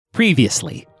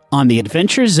Previously on the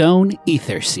Adventure Zone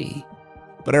Ethersea.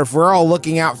 But if we're all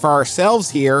looking out for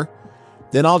ourselves here,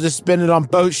 then I'll just spend it on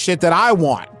boat shit that I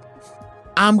want.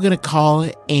 I'm going to call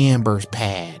it Amber's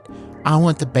Pad. I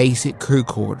want the basic crew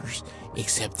quarters,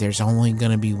 except there's only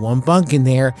going to be one bunk in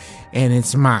there, and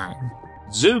it's mine.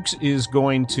 Zooks is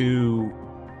going to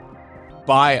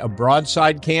buy a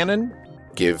broadside cannon.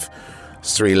 Give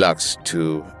 3 lux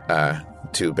to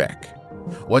Beck.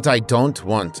 What I don't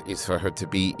want is for her to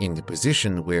be in the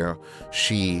position where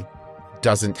she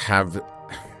has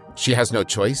no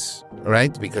choice,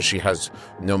 right? Because she has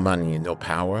no money and no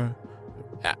power.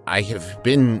 I have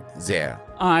been there.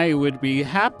 I would be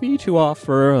happy to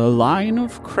offer a line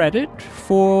of credit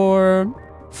for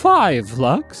 5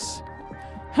 lux.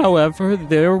 However,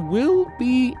 there will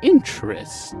be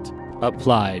interest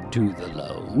applied to the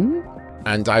loan.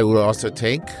 And I will also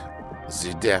take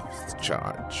the depth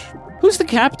charge. Who's the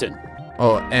captain?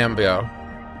 Oh, Amber.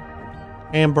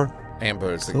 Amber.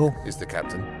 Amber is the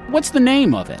captain. What's the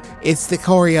name of it? It's the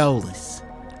Coriolis.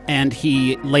 And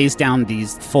he lays down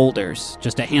these folders,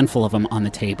 just a handful of them on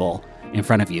the table in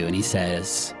front of you, and he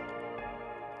says,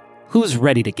 "Who's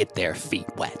ready to get their feet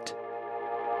wet?"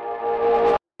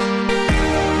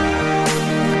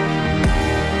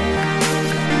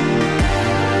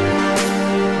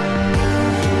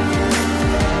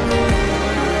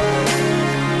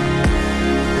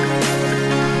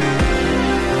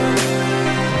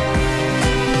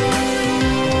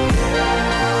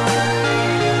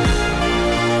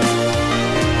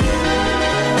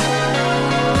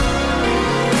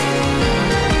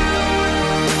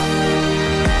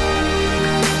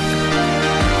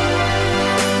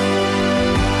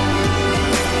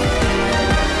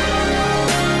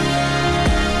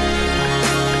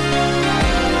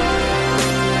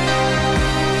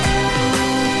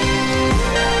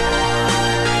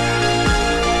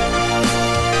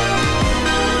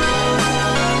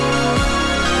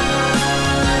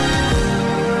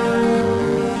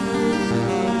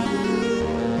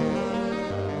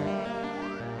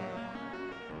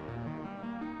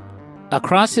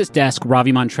 Across his desk,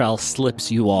 Ravi Montrell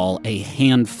slips you all a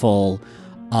handful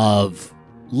of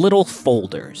little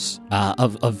folders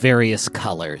of various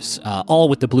colors, all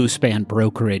with the Blue Span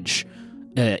brokerage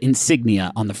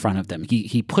insignia on the front of them.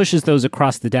 He pushes those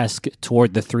across the desk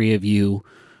toward the three of you,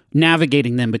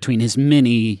 navigating them between his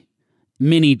mini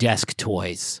desk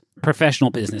toys, professional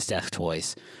business desk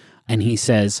toys. And he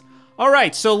says, "All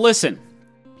right, so listen.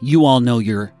 You all know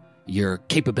your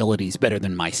capabilities better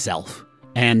than myself.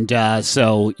 And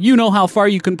so you know how far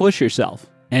you can push yourself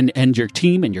and your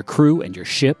team and your crew and your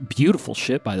ship. Beautiful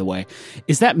ship, by the way.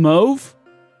 Is that mauve?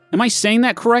 Am I saying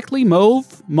that correctly?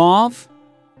 Mauve?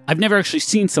 I've never actually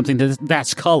seen something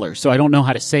that's color, so I don't know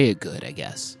how to say it good, I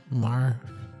guess. Marv.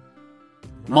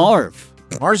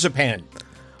 Marzipan.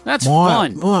 That's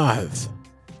fun. Marv.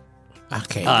 I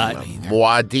can't do it either.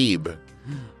 Muad'Dib.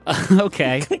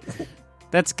 Okay.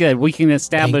 That's good. We can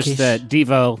establish Pinkish. that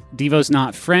Devo's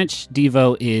not French.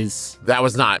 Devo is... That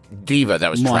was not Diva,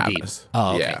 that was Muad'Dib. Travis.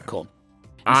 Oh, okay, Yeah. cool.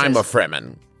 I'm says- a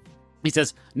Fremen. He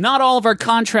says, not all of our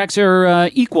contracts are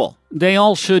equal. They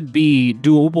all should be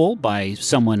doable by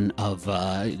someone of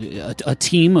a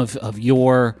team of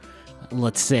your,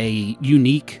 let's say,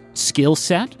 unique skill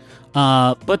set.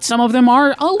 But some of them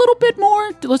are a little bit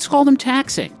more, let's call them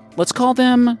taxing. Let's call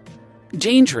them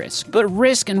dangerous. But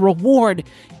risk and reward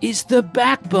is the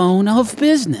backbone of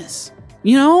business.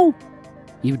 You know?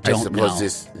 You don't I suppose know.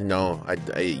 this... No,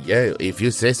 yeah, if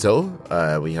you say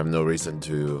so, we have no reason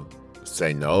to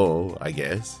say no, I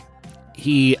guess.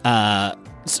 He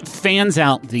fans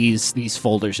out these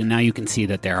folders, and now you can see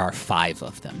that there are 5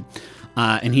 of them.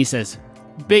 And he says,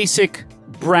 basic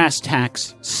brass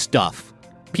tacks stuff.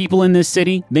 People in this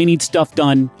city, they need stuff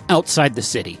done outside the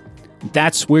city.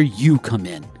 That's where you come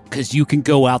in, because you can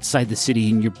go outside the city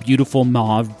in your beautiful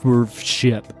mauve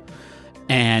ship.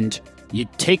 And you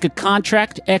take a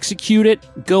contract, execute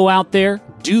it, go out there,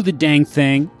 do the dang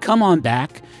thing, come on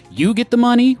back. You get the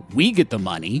money, we get the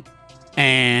money,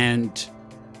 and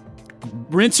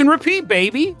rinse and repeat,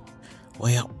 baby.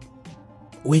 Well,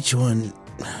 which one?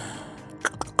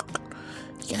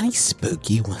 You got any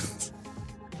spooky ones?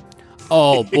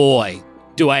 Oh, boy.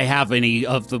 Do I have any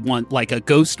of the one, like a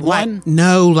ghost one?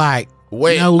 Like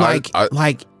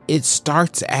it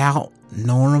starts out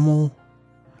normal,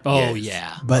 Oh, Yes.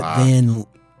 yeah. but then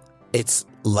it's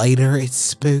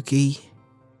spooky,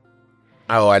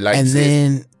 Oh, I like and this.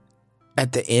 then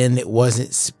at the end it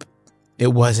wasn't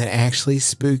actually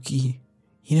spooky.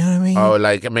 You know what I mean? Oh,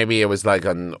 like maybe it was like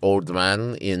an old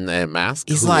man in a mask.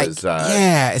 He's who like, was,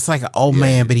 it's like an old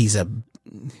man, but he's a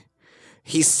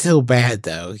He's still bad,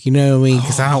 though. You know what I mean?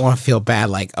 Because I don't want to feel bad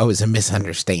like, oh, it's a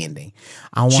misunderstanding.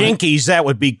 Jinkies, that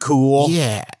would be cool.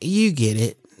 Yeah, you get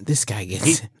it. This guy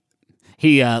gets it.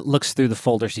 He looks through the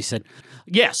folders. He said,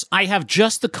 "Yes, I have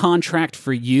just the contract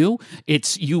for you.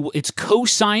 It's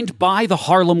co-signed by the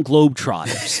Harlem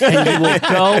Globetrotters, and you will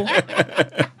go."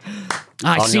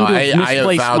 I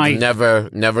have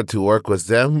vowed never to work with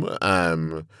them.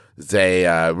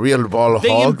 They real ball hogs.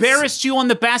 They embarrassed you on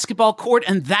the basketball court,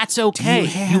 and that's okay.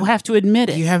 You have to admit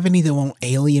it. Do you have any that won't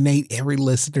alienate every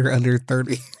listener under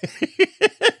 30?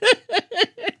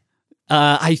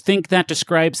 I think that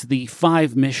describes the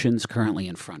 5 missions currently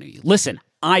in front of you. Listen,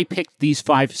 I picked these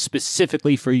 5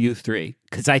 specifically for you 3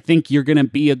 because I think you're going to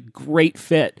be a great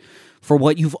fit for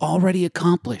what you've already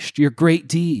accomplished, your great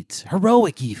deeds,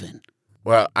 heroic even.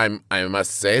 Well, I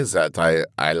must say that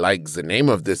I like the name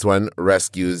of this one,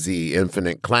 Rescue the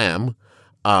Infinite Clam,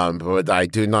 but I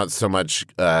do not so much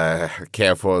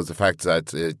care for the fact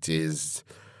that it is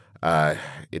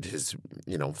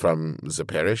from the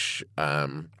parish.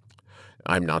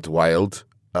 I'm not wild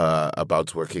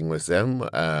about working with them.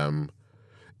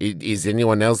 Is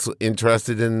anyone else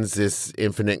interested in this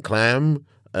Infinite Clam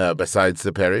besides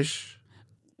the parish?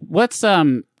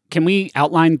 Can we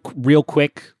outline real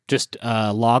quick, just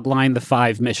log line the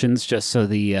 5 missions, just so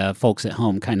the folks at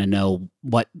home kind of know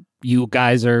what you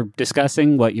guys are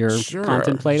discussing, what you're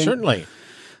contemplating? Certainly.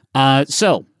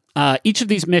 So each of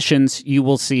these missions, you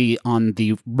will see on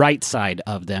the right side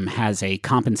of them has a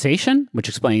compensation, which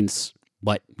explains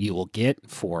what you will get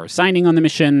for signing on the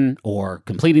mission or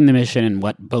completing the mission and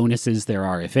what bonuses there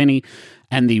are, if any,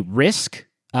 and the risk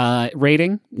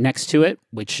rating next to it,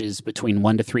 which is between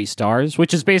 1 to 3 stars,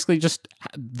 which is basically just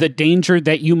the danger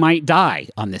that you might die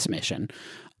on this mission.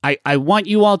 I want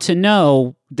you all to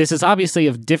know this is obviously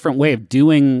a different way of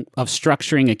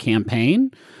structuring a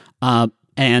campaign,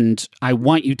 and I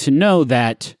want you to know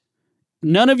that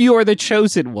none of you are the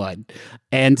chosen one,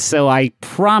 and so I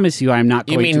promise you I'm not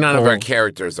going to... You mean none of our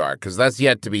characters are, because that's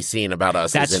yet to be seen about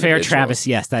us. That's fair, Travis.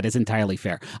 Yes, that is entirely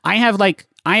fair. I have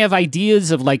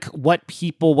ideas of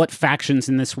what factions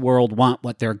in this world want,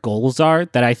 what their goals are,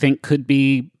 that I think could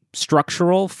be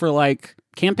structural for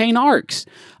campaign arcs.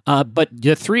 But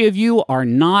the 3 of you are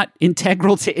not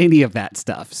integral to any of that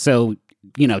stuff. So,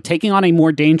 taking on a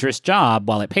more dangerous job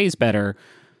while it pays better,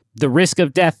 the risk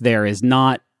of death there is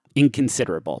not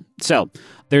inconsiderable. So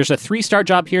there's a 3-star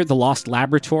job here, the Lost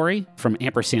Laboratory from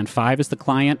Ampersand 5 is the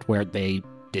client, where they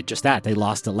did just that. They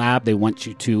lost a lab. They want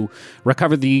you to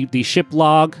recover the ship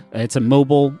log. It's a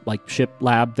mobile ship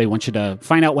lab. They want you to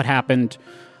find out what happened,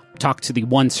 talk to the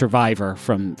one survivor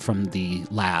from the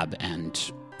lab,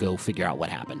 and go figure out what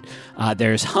happened.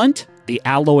 There's Hunt, the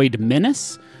Alloyed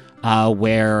Menace,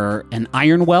 where an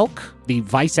iron whelk, the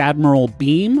Vice Admiral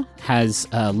Beam, has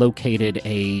located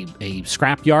a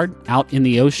scrapyard out in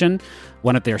the ocean.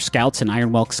 One of their scouts, an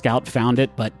iron whelk scout, found it,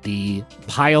 but the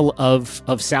pile of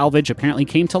salvage apparently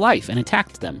came to life and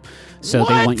attacked them. So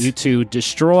They want you to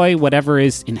destroy whatever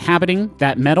is inhabiting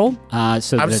that metal. I'm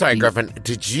sorry, Griffin.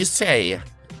 Did you say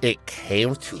it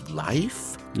came to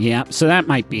life? Yeah, so that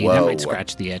might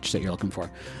scratch the itch that you're looking for.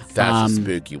 That's a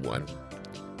spooky one.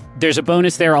 There's a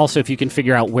bonus there also if you can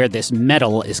figure out where this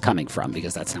metal is coming from,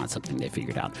 because that's not something they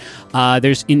figured out.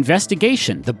 There's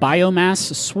Investigation, the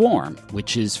Biomass Swarm,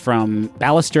 which is from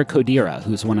Ballister Kodira,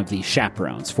 who's one of the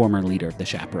Chaperones, former leader of the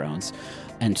Chaperones,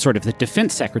 and sort of the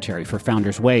defense secretary for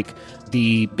Founder's Wake.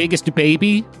 The Biggest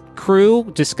Baby crew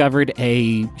discovered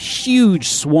a huge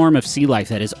swarm of sea life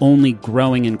that is only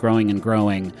growing and growing and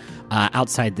growing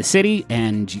outside the city,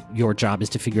 and your job is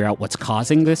to figure out what's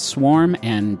causing this swarm,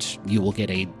 and you will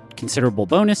get a considerable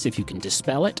bonus if you can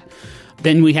dispel it.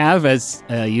 Then we have, as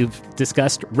you've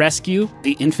discussed, Rescue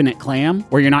the Infinite Clam,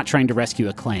 where you're not trying to rescue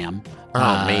a clam.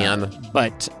 Man.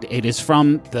 But it is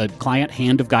from the client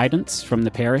Hand of Guidance from the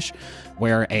parish,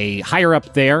 where a higher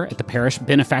up there at the parish,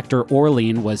 Benefactor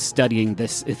Orlean, was studying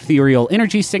this ethereal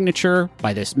energy signature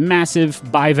by this massive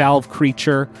bivalve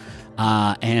creature,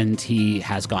 and he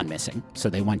has gone missing. So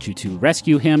they want you to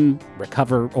rescue him,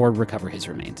 recover his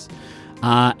remains.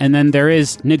 And then there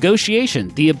is Negotiation,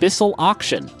 the Abyssal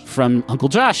Auction from Uncle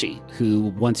Joshy, who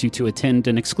wants you to attend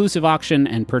an exclusive auction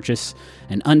and purchase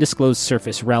an undisclosed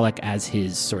surface relic as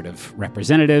his sort of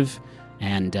representative.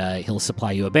 And he'll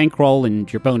supply you a bankroll,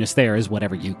 and your bonus there is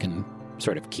whatever you can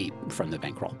sort of keep from the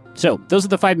bankroll. So those are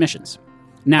the 5 missions.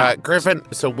 Now, Griffin,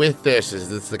 so with this,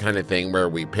 is this the kind of thing where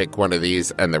we pick one of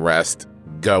these and the rest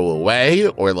go away,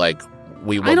 or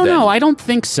we will? I don't know. I don't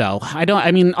think so.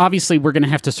 I mean, obviously, we're going to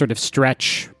have to sort of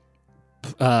stretch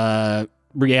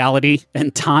reality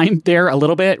and time there a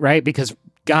little bit, right? Because,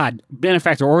 God,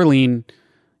 Benefactor Orlean,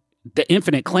 the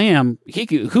infinite clam,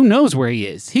 who knows where he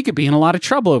is? He could be in a lot of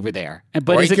trouble over there. But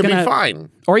Or is he it could gonna be fine.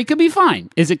 Or he could be fine.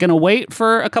 Is it going to wait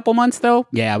for a couple months, though?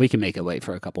 Yeah, we can make it wait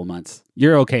for a couple months.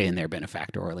 You're okay in there,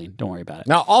 Benefactor Orlean. Don't worry about it.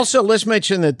 Now, also, let's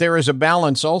mention that there is a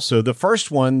balance also. The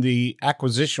first one, the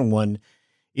acquisition one,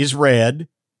 is red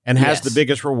and has Yes. the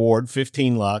biggest reward,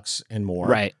 15 lux and more.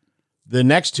 Right. The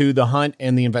next two, the hunt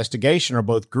and the investigation, are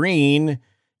both green,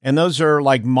 and those are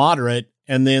like moderate.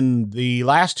 And then the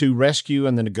last two, rescue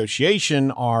and the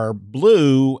negotiation, are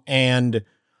blue and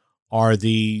are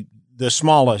the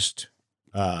smallest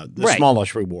Right.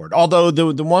 smallest reward. Although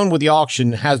the one with the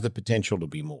auction has the potential to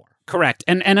be more. Correct.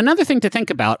 And another thing to think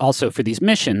about also for these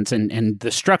missions and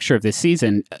the structure of this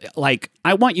season, like,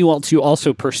 I want you all to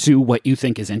also pursue what you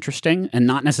think is interesting and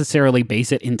not necessarily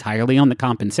base it entirely on the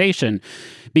compensation.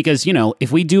 Because, you know,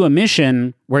 if we do a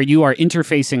mission where you are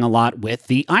interfacing a lot with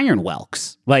the Iron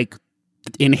Whelks, like,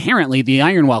 inherently the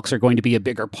Iron Whelks are going to be a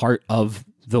bigger part of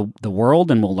the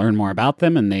world, and we'll learn more about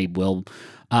them, and they will...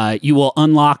 you will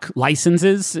unlock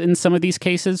licenses in some of these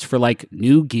cases for like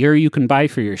new gear you can buy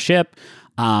for your ship.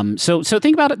 So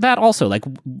think about that also. Like,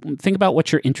 think about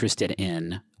what you're interested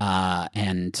in,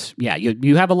 and yeah,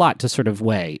 you have a lot to sort of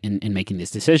weigh in making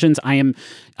these decisions.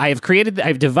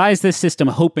 I've devised this system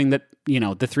hoping that, you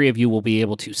know, the three of you will be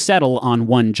able to settle on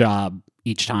one job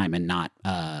each time and not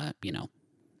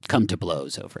come to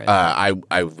blows over it.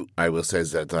 I will say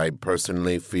that I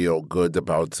personally feel good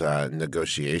about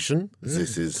negotiation.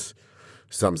 This is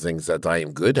something that I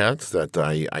am good at, that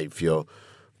I feel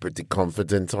pretty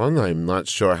confident on. I'm not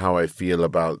sure how I feel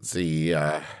about the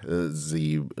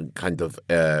kind of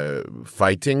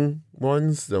fighting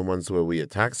ones, the ones where we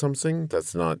attack something.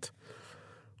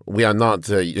 We are not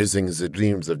using the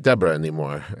dreams of Deborah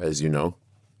anymore, as you know.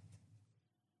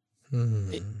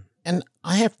 And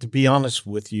I have to be honest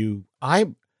with you,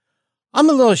 I'm a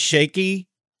little shaky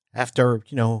after,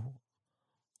 you know,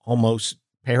 almost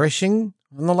perishing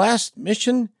on the last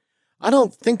mission. I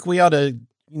don't think we ought to,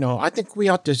 you know, I think we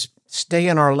ought to stay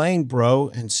in our lane, bro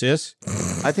and sis.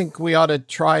 I think we ought to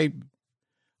try,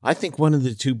 I think one of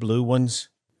the two blue ones.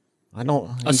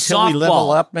 Until we level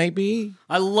softball. up, maybe.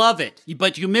 I love it,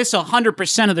 but you miss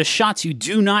 100% of the shots you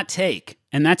do not take,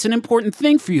 and that's an important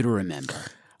thing for you to remember.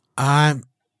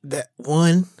 That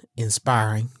one,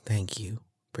 inspiring. Thank you.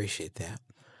 Appreciate that.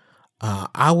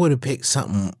 I would have picked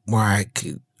something where I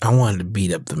wanted to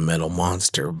beat up the metal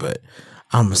monster, but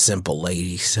I'm a simple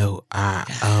lady, so Like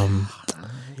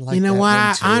you know that what? one,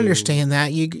 I too. understand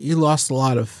that. You lost a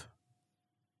lot of.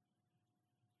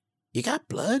 You got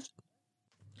blood?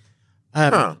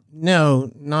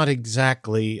 No, not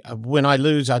exactly. When I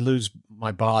lose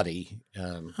my body.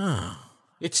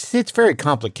 It's very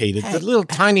complicated. Hey, the little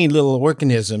tiny little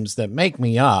organisms that make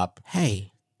me up.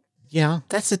 Hey, Yeah.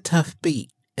 that's a tough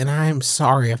beat, and I am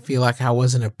sorry. I feel like I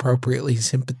wasn't appropriately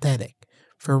sympathetic.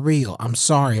 For real, I'm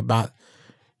sorry about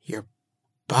your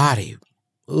body.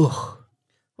 Ugh.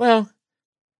 Well,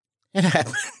 it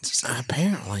happens.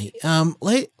 Apparently,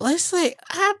 let's say,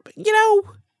 you know,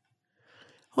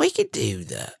 we could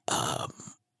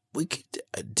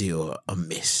do a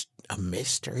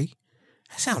mystery.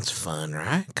 That sounds fun,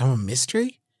 right? Come a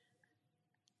mystery.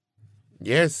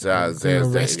 Yes,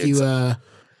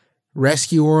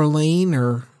 Rescue Orlean,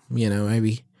 or, you know,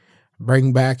 maybe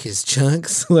bring back his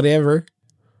chunks, whatever.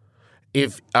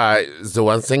 If the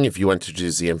one thing, if you want to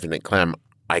choose the infinite clam,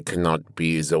 I cannot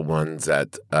be the one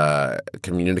that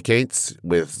communicates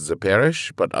with the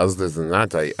parish. But other than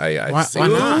that, I Why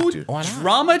think not? to- Why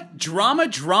not?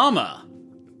 Drama.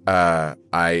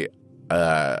 I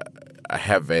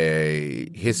have a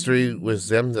history with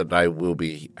them that I will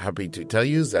be happy to tell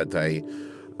you that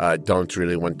I don't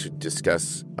really want to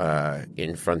discuss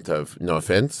in front of, no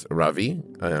offense, Ravi.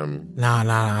 No,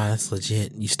 that's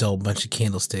legit. You stole a bunch of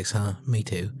candlesticks, huh? Me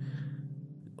too.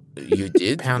 You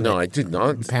did? Pound No, it. I did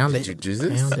not. Pound Did it. you do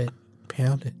this?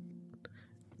 Pound it.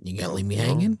 You gonna leave me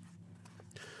hanging?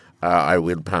 I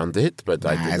will pound it, but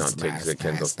I did not take the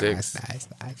candlesticks. Nice.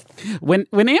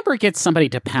 When Amber gets somebody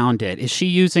to pound it, is she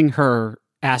using her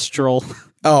astral?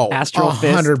 Oh, Astral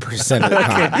fist? 100% of the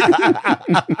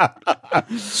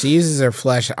time. She uses her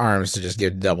flesh arms to just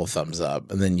give double thumbs up,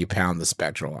 and then you pound the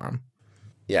spectral arm.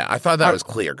 Yeah, I thought that was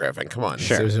clear, Griffin. Come on.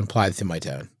 So it was implied through my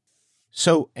tone.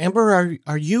 So, Amber,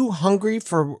 are you hungry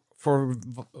for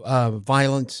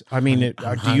violence? I mean,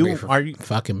 I'm do you hungry for are you?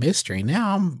 fucking mystery?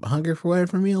 Now I'm hungry for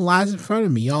whatever meal lies in front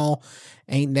of me. Y'all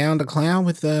ain't down to clown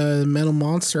with the metal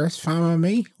monster. That's fine by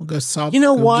me. We'll go solve. You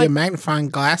know go what? Get a magnifying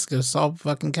glass. Go solve a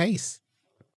fucking case.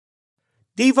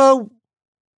 Devo,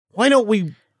 why don't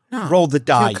we No, roll the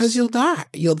dice? because you'll die.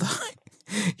 You'll die.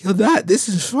 You'll die. This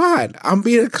is fine. I'm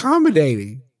being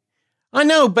accommodating. I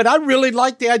know, but I really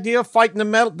like the idea of fighting the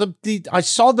metal. I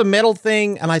saw the metal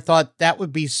thing, and I thought that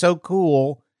would be so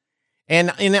cool.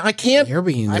 And I can't. You're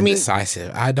being I mean,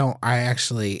 indecisive. I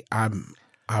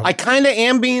kind of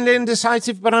am being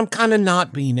indecisive, but I'm kind of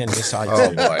not being indecisive.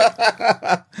 Oh boy.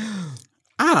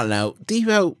 I don't know.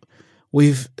 Devo,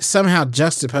 we've somehow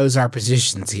juxtaposed our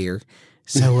positions here.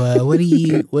 So what do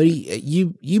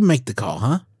you make the call,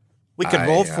 huh? We could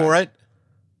roll for it.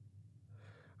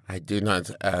 I do not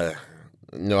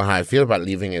know how I feel about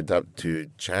leaving it up to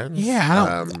chance.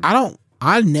 Yeah,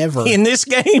 I never In this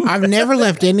game? I've never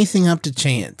left anything up to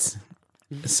chance.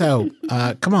 So,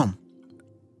 come on.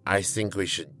 I think we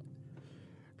should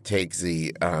take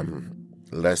the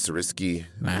less risky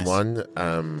Nice. one.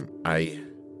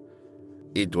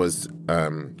 It was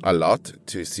a lot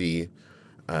to see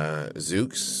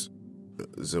Zooks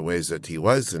the way that he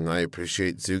was, and I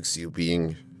appreciate Zooks you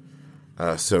being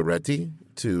so ready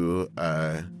to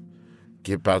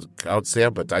get out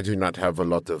there, but I do not have a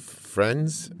lot of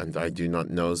friends, and I do not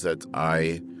know that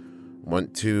I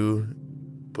want to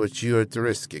put you at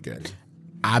risk again.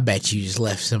 I bet you just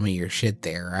left some of your shit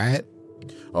there, right?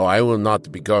 Oh, I will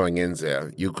not be going in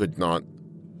there. You could not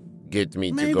get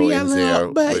me to go Maybe in there.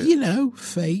 but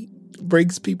fate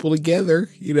brings people together.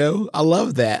 I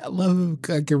love that. I love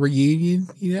like a reunion.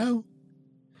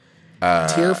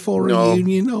 Tearful no,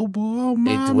 reunion. Oh boy, oh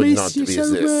my, it I would miss not you be so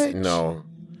this. much. No,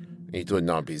 it would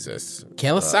not be this.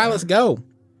 Okay, let's go.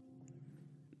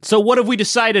 So what have we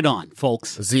decided on,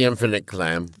 folks? The infinite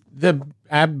clam. The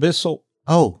abyssal.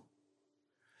 Oh.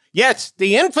 Yes,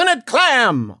 the infinite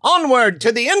clam. Onward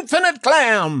to the infinite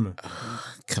clam.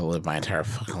 Could live my entire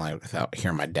fucking life without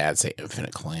hearing my dad say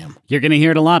infinite clam. You're going to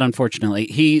hear it a lot, unfortunately.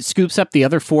 He scoops up the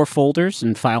other 4 folders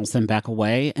and files them back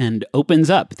away and opens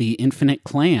up the Infinite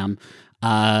Clam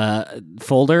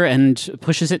folder and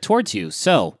pushes it towards you.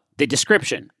 So, the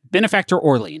description. Benefactor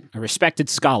Orlean, a respected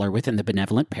scholar within the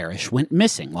benevolent parish, went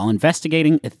missing while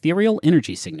investigating ethereal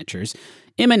energy signatures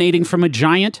emanating from a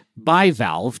giant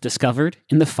bivalve discovered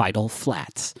in the Fidal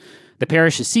Flats. The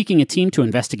parish is seeking a team to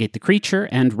investigate the creature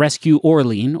and rescue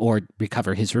Orlean or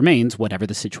recover his remains, whatever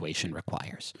the situation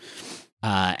requires.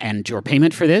 And your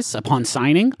payment for this, upon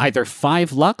signing, either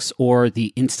 5 lux or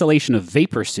the installation of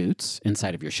vapor suits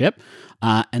inside of your ship,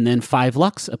 and then 5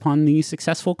 lux upon the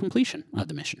successful completion of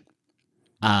the mission.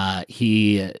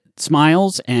 He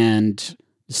smiles and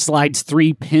slides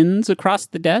 3 pins across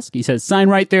the desk. He says, sign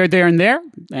right there, there, and there.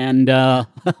 And,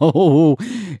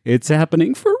 it's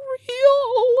happening for real.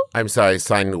 I'm sorry,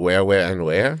 sign where, and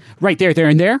where? Right there, there,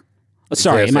 and there.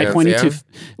 Sorry, am I pointing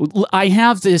to... I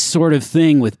have this sort of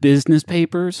thing with business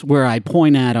papers where I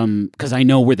point at them because I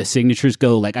know where the signatures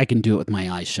go. Like, I can do it with my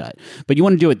eyes shut. But you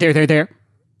want to do it there, there, there?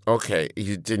 Okay,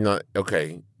 you did not...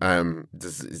 Okay,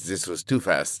 this was too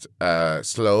fast.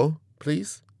 Slow,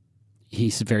 please. He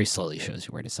very slowly shows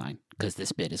you where to sign because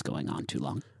this bit is going on too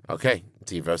long. Okay,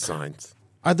 Devo signs.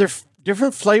 Are there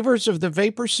different flavors of the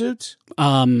vapor suits?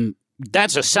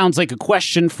 That just sounds like a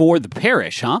question for the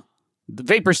parish, huh? The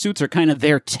vapor suits are kind of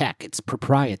their tech. It's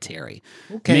proprietary.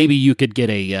 Okay. Maybe you could get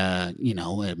a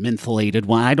mentholated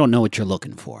one. I don't know what you're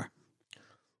looking for.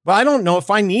 Well, I don't know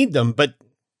if I need them, but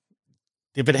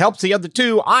if it helps the other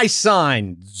 2, I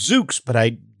sign. Zooks, but I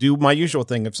do my usual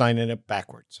thing of signing it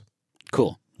backwards.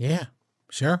 Cool. Yeah,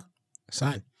 sure.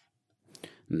 Sign.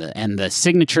 And the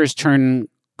signatures turn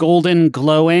golden,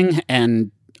 glowing,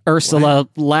 and Ursula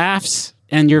laughs,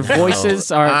 and your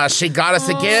voices are... she got us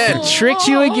again. Tricked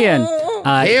you again.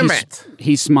 Damn it.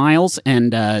 He smiles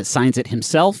and signs it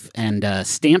himself and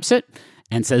stamps it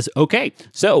and says, okay,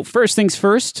 so first things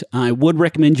first, I would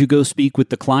recommend you go speak with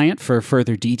the client for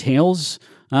further details.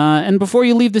 And before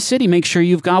you leave the city, make sure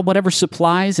you've got whatever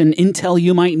supplies and intel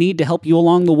you might need to help you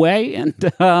along the way. And,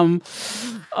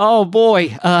 oh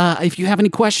boy, if you have any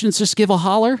questions, just give a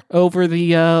holler over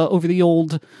the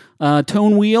old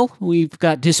tone wheel. We've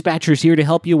got dispatchers here to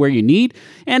help you where you need.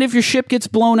 And if your ship gets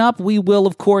blown up, we will,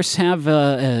 of course, have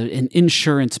an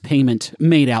insurance payment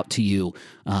made out to you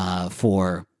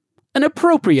for an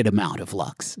appropriate amount of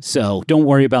lux. So don't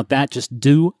worry about that. Just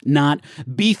do not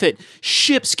beef it.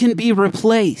 Ships can be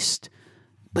replaced.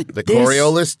 But The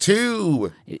Coriolis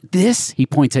too. This, he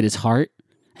points at his heart,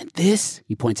 and this,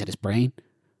 he points at his brain.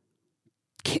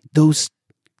 Those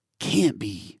can't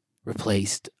be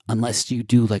replaced unless you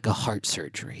do like a heart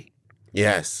surgery.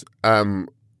 Yes.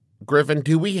 Griffin,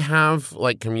 do we have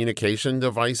like communication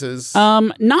devices?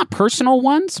 Not personal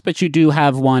ones, but you do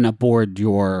have one aboard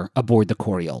the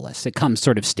Coriolis. It comes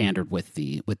sort of standard with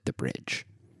the bridge.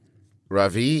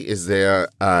 Ravi, is there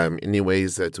any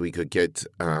ways that we could get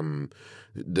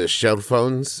the shell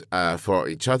phones for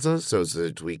each other so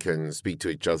that we can speak to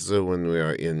each other when we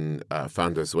are in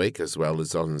Founder's Wake as well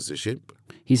as on the ship.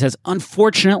 He says,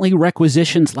 unfortunately,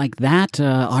 requisitions like that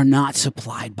are not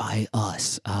supplied by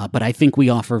us. But I think we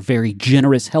offer very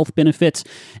generous health benefits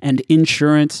and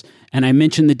insurance. And I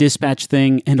mentioned the dispatch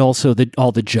thing and also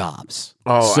all the jobs.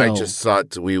 Oh, So- I just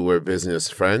thought we were business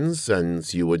friends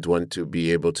and you would want to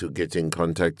be able to get in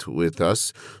contact with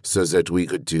us so that we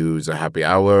could do the happy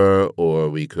hour or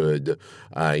we could,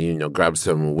 grab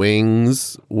some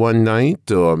wings one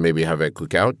night or maybe have a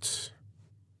cookout.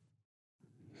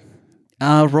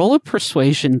 Roll a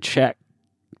persuasion check.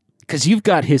 Because you've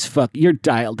got his you're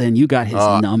dialed in. You got his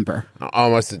number.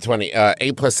 Almost a 20.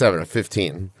 8 plus 7, a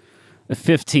 15. A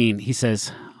 15. He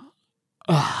says,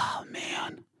 oh,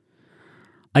 man.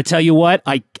 I tell you what,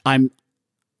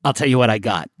 I'll tell you what I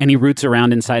got. And he roots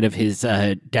around inside of his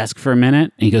desk for a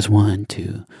minute. And he goes, 1,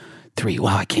 2, 3.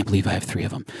 Wow, I can't believe I have 3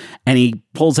 of them. And he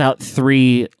pulls out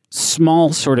 3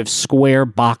 small sort of square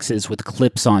boxes with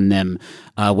clips on them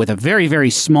with a very, very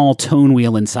small tone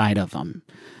wheel inside of them.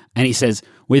 And he says,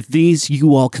 with these,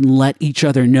 you all can let each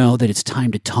other know that it's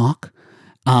time to talk.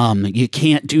 You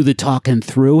can't do the talking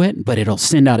through it, but it'll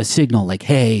send out a signal like,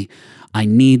 hey, I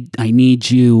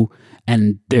need you.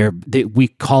 And we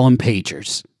call them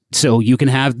pagers. So you can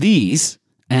have these.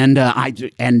 And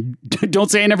don't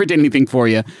say I never did anything for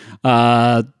you.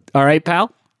 All right,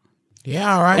 pal?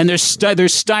 Yeah, all right. And they're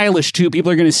stylish too.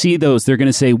 People are going to see those. They're going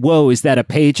to say, "Whoa, is that a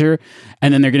pager?"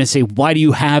 And then they're going to say, "Why do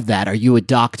you have that? Are you a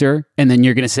doctor?" And then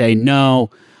you're going to say, "No,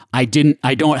 I didn't.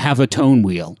 I don't have a tone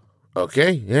wheel."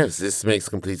 Okay, yes, this makes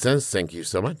complete sense. Thank you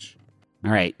so much. All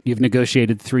right, you've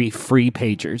negotiated 3 free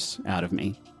pagers out of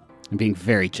me. I'm being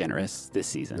very generous this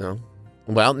season. No.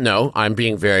 Well, no, I'm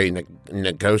being very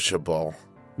negotiable.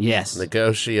 Yes.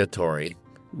 Negotiatory.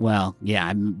 Well,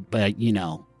 yeah, but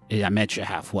I met you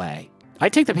halfway. I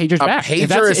take the pagers A back. pager if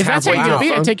that's is how halfway you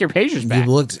be, I down. take your pagers back.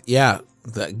 You looked,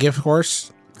 the gift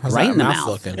horse. How's Right that in the mouth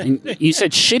mouth. looking? And you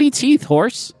said shitty teeth,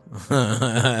 horse.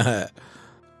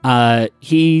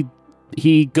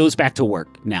 He goes back to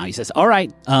work now. He says, "All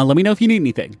right, let me know if you need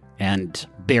anything," and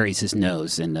buries his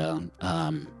nose in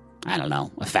I don't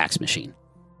know, a fax machine.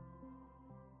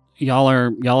 Y'all are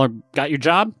got your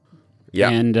job, Yeah.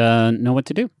 and know what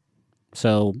to do.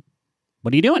 So,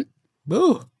 what are you doing?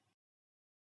 Boo.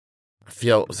 I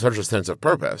feel such a sense of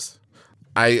purpose.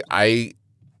 I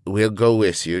will go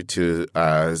with you to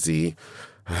the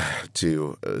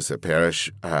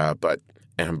parish, but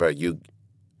Amber,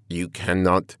 you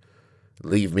cannot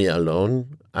leave me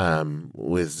alone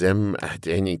with them at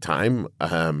any time.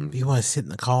 Do you want to sit in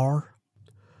the car?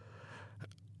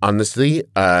 Honestly,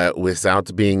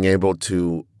 without being able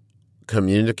to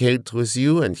communicate with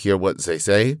you and hear what they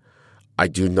say, I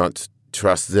do not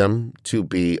trust them to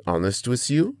be honest with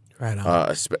you. Right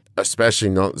on. Especially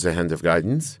not the hand of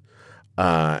guidance.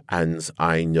 And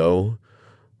I know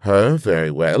her very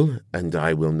well, and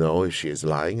I will know if she is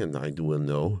lying, and I will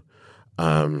know.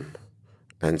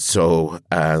 And so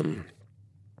I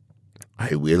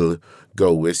will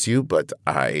go with you, but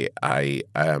I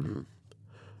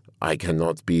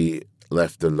cannot be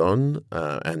left alone,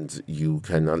 and you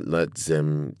cannot let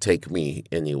them take me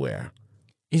anywhere.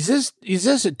 Is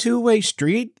this a two-way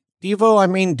street, Devo? I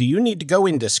mean, do you need to go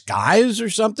in disguise or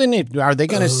something? Are they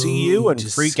going to see you and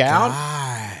freak out?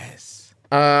 Disguise.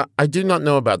 I do not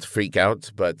know about freak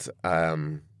out, but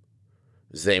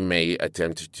they may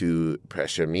attempt to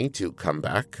pressure me to come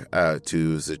back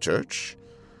to the church,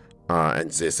 and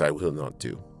this I will not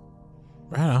do.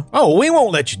 Right on. Oh, we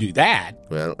won't let you do that.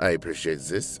 Well, I appreciate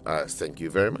this. Thank you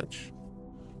very much.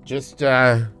 Just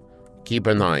keep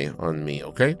an eye on me,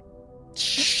 okay?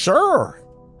 Sure.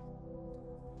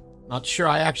 Not sure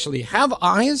I actually have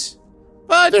eyes,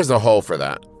 but There's a hole for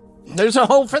that. there's a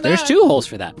hole for that. There's 2 holes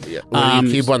for that. Yeah. Will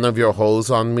you keep one of your holes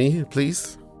on me,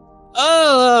 please?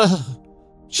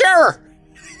 Sure.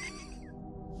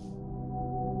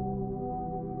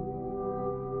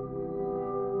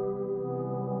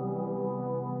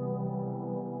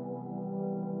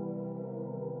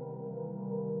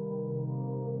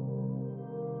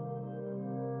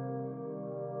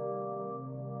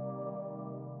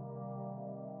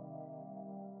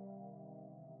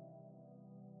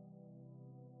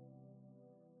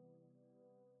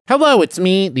 Hello, it's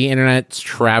me, the internet's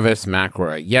Travis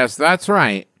McElroy. Yes, that's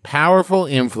right. Powerful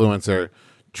influencer,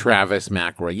 Travis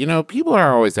McElroy. You know, people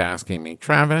are always asking me,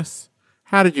 Travis,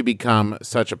 how did you become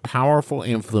such a powerful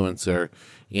influencer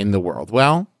in the world?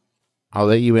 Well, I'll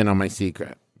let you in on my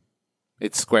secret.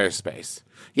 It's Squarespace.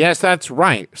 Yes, that's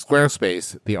right.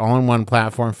 Squarespace, the all-in-one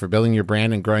platform for building your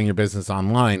brand and growing your business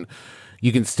online.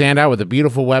 You can stand out with a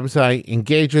beautiful website,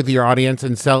 engage with your audience,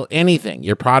 and sell anything,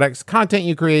 your products, content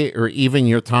you create, or even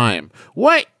your time.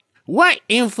 What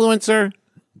influencer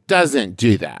doesn't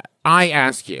do that? I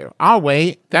ask you. I'll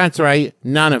wait. That's right.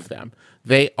 None of them.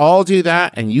 They all do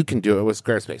that, and you can do it with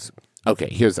Squarespace. Okay,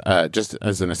 here's just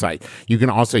as an aside. You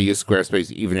can also use Squarespace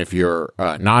even if you're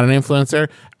not an influencer,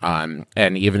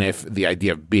 and even if the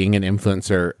idea of being an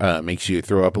influencer makes you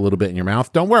throw up a little bit in your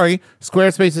mouth. Don't worry,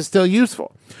 Squarespace is still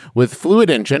useful. With Fluid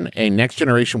Engine, a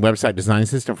next-generation website design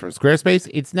system from Squarespace,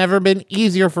 it's never been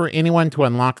easier for anyone to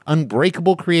unlock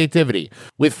unbreakable creativity.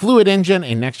 With Fluid Engine,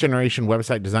 a next-generation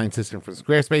website design system from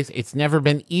Squarespace, it's never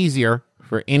been easier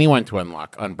for anyone to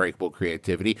unlock unbreakable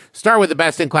creativity. Start with a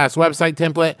best-in-class website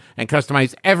template and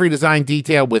customize every design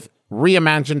detail with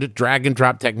reimagined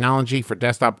drag-and-drop technology for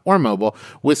desktop or mobile.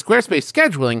 With Squarespace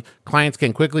scheduling, clients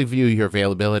can quickly view your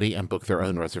availability and book their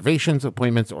own reservations,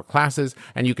 appointments, or classes,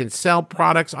 and you can sell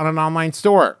products on an online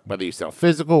store. Whether you sell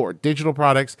physical or digital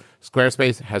products,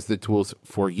 Squarespace has the tools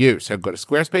for you. So go to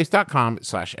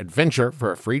squarespace.com/adventure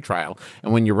for a free trial,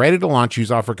 and when you're ready to launch,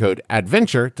 use offer code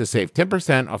ADVENTURE to save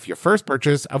 10% off your first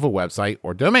purchase of a website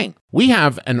or domain. We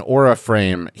have an Aura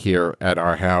frame here at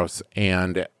our house,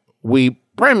 and we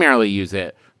primarily use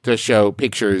it to show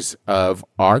pictures of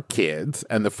our kids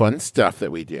and the fun stuff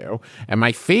that we do. And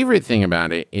my favorite thing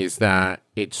about it is that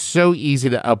it's so easy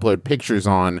to upload pictures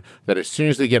on that as soon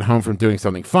as we get home from doing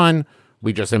something fun,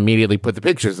 we just immediately put the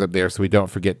pictures up there so we don't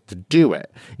forget to do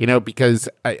it. You know, because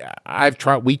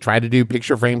we tried to do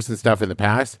picture frames and stuff in the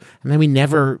past, and then we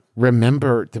never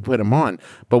remember to put them on.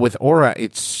 But with Aura,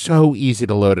 it's so easy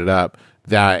to load it up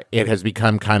that it has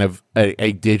become kind of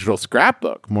a digital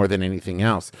scrapbook more than anything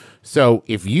else. So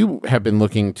if you have been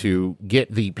looking to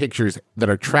get the pictures that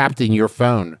are trapped in your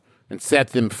phone and set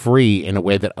them free in a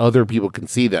way that other people can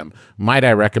see them, might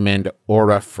I recommend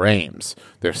Aura Frames.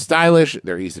 They're stylish,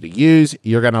 they're easy to use,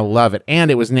 you're going to love it. And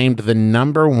it was named the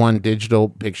 #1 digital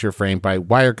picture frame by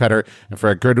Wirecutter, and for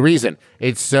a good reason.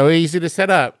 It's so easy to set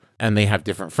up, and they have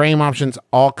different frame options,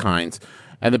 all kinds.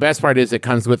 And the best part is it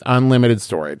comes with unlimited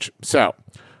storage. So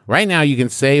right now you can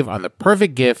save on the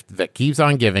perfect gift that keeps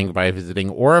on giving by visiting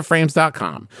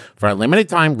auraframes.com. For a limited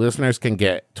time, listeners can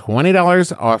get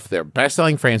 $20 off their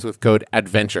best-selling frames with code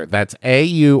ADVENTURE. That's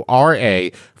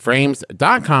AURA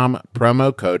frames.com,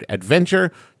 promo code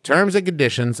ADVENTURE. Terms and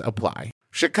conditions apply.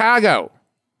 Chicago,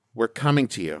 we're coming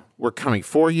to you. We're coming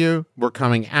for you. We're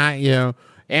coming at you.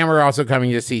 And we're also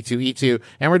coming to C2E2,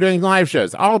 and we're doing live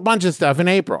shows, all a bunch of stuff in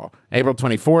April. April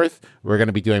 24th, we're going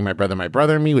to be doing My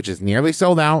Brother and Me, which is nearly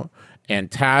sold out,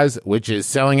 and Taz, which is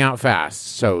selling out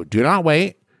fast. So do not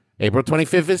wait. April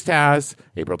 25th is Taz.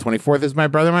 April 24th is My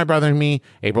Brother and Me.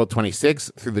 April 26th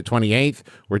through the 28th,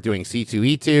 we're doing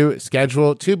C2E2,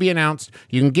 schedule to be announced.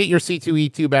 You can get your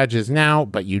C2E2 badges now,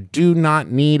 but you do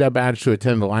not need a badge to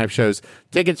attend the live shows.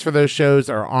 Tickets for those shows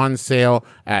are on sale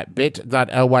at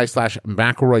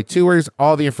bit.ly/McElroy Tours.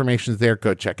 All the information's there.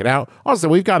 Go check it out. Also,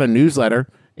 we've got a newsletter.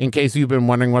 In case you've been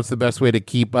wondering what's the best way to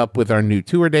keep up with our new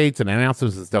tour dates and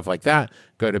announcements and stuff like that,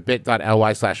 go to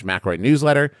bit.ly/McElroy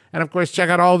newsletter. And of course, check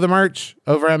out all of the merch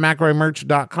over at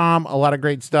McElroymerch.com. A lot of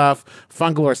great stuff.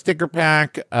 Fungalore sticker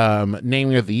pack,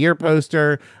 Naming of the Year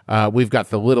poster. We've got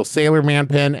the little Sailor Man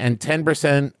pin, and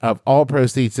 10% of all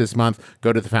proceeds this month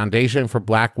go to the Foundation for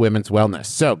Black Women's Wellness.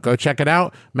 So go check it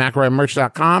out,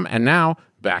 McElroymerch.com. And now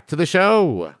back to the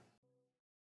show.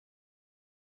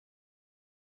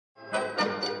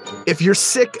 If you're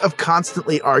sick of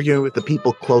constantly arguing with the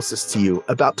people closest to you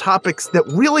about topics that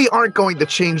really aren't going to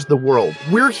change the world,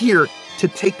 we're here to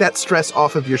take that stress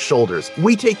off of your shoulders.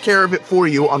 We take care of it for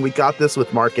you on We Got This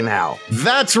with Mark and Hal.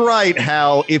 That's right,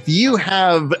 Hal. If you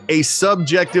have a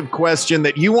subjective question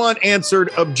that you want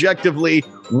answered objectively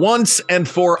once and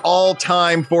for all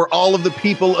time for all of the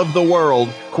people of the world,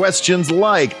 questions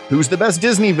like, who's the best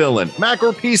Disney villain, Mac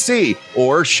or PC?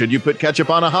 Or should you put ketchup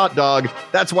on a hot dog?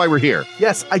 That's why we're here.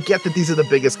 Yes, I get that these are the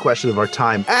biggest questions of our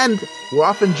time, and we're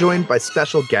often joined by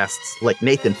special guests like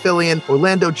Nathan Fillion,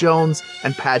 Orlando Jones,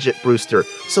 and Paget Brewster.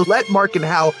 So let Mark and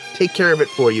Hal take care of it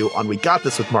for you on We Got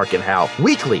This with Mark and Hal,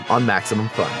 weekly on Maximum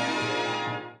Fun.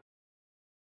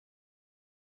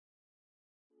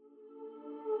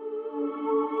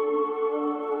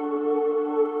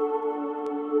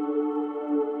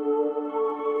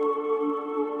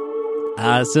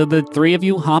 So the three of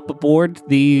you hop aboard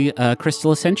the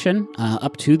Crystal Ascension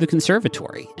up to the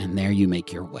conservatory, and there you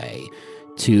make your way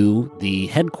to the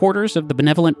headquarters of the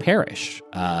Benevolent Parish,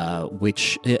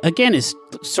 which, again, is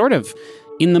sort of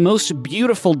in the most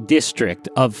beautiful district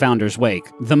of Founder's Wake,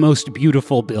 the most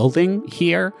beautiful building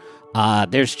here.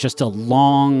 There's just a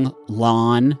long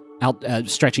lawn out,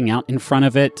 stretching out in front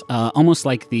of it, almost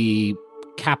like the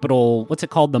Capitol. What's it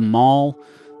called? The mall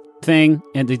thing,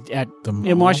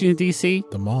 in Washington D.C.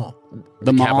 The mall.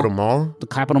 The mall. Capitol Mall. The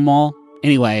Capitol Mall.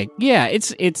 Anyway, yeah,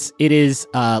 it is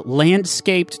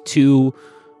landscaped to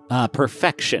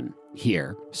perfection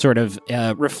here, sort of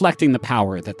reflecting the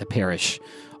power that the parish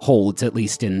holds, at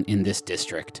least in this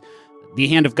district. The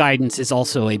Hand of Guidance is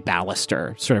also a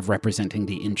baluster, sort of representing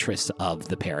the interests of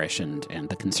the parish and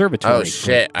the conservatory. Oh,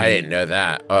 shit. I didn't know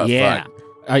that. Oh, yeah.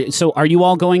 fuck. So are you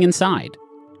all going inside?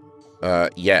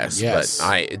 Yes. Yes.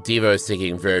 But Devo is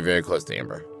sticking very, very close to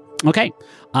Amber. Okay.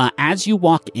 As you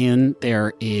walk in,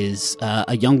 there is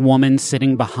a young woman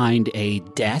sitting behind a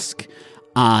desk.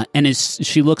 And as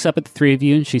she looks up at the three of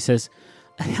you and she says,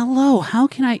 "Hello, how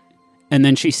can I..." And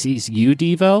then she sees you,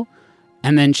 Devo.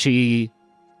 And then she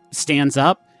stands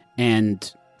up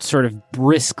and sort of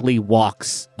briskly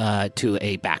walks to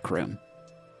a back room,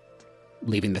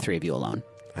 leaving the three of you alone.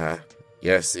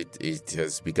 Yes, it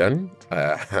has begun.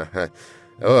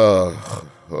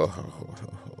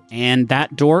 And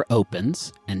that door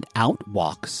opens, and out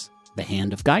walks the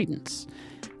Hand of Guidance.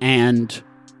 And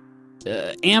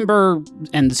Amber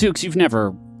and Zooks, you've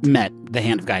never met the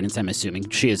Hand of Guidance, I'm assuming.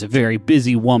 She is a very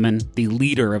busy woman, the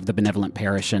leader of the benevolent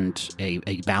parish and a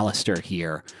baluster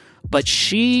here. But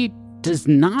she does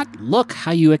not look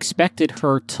how you expected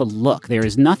her to look. There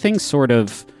is nothing sort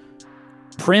of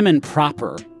prim and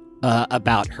proper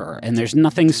about her, and there's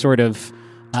nothing sort of...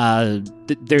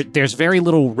 there's very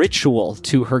little ritual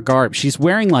to her garb. She's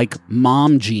wearing like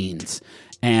mom jeans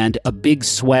and a big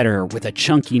sweater with a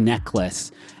chunky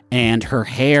necklace, and her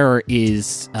hair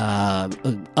is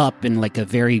up in like a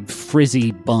very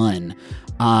frizzy bun,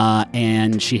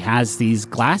 and she has these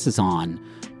glasses on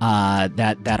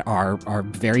that are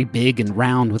very big and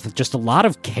round with just a lot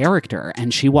of character.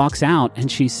 And she walks out and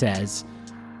she says,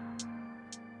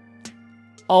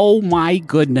 "Oh my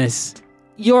goodness.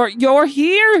 You're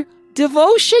here?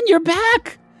 Devotion, you're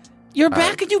back. You're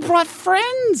back and you brought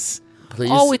friends.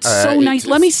 Please. Oh, it's so nice.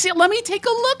 Let me see. Let me take a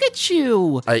look at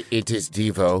you. It is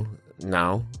Devo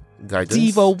now. Guidance.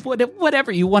 Devo,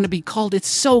 whatever you want to be called. It's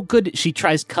so good." She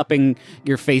tries cupping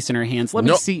your face in her hands. Let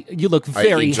me see. You look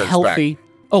very healthy.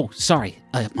 Oh, sorry.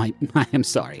 I'm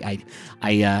sorry.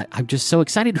 I'm just so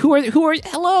excited. Who are?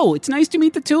 Hello. It's nice to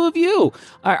meet the two of you.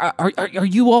 Are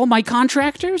you all my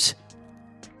contractors?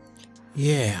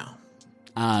 Yeah.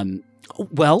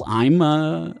 Well, I'm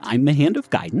the Hand of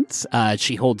Guidance.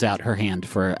 She holds out her hand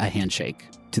for a handshake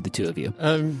to the two of you.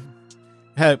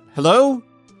 Hello?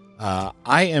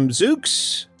 I am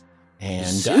Zooks. And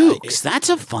Zooks, that's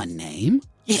a fun name.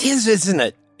 It is, isn't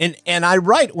it? And I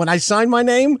write, when I sign my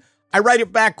name, I write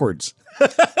it backwards.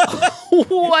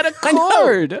 What a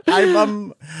chord!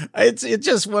 It's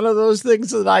just one of those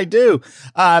things that I do.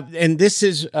 And this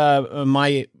is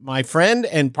my friend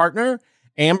and partner,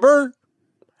 Amber.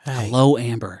 Hey, Hello,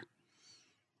 Amber.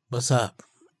 what's up?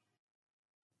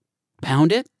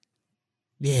 Pound it?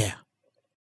 Yeah.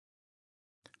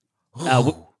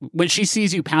 When she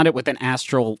sees you pound it with an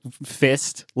astral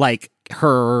fist, like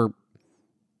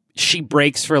she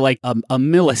breaks for like a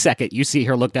millisecond. You see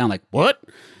her look down like, "What?"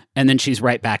 And then she's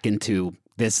right back into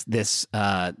this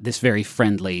very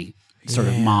friendly sort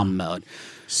of mom mode.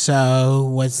 So,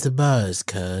 what's the buzz,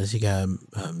 cuz? You got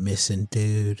a missing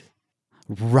dude?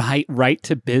 Right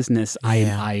to business.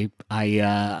 Yeah.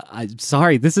 I'm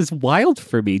sorry. This is wild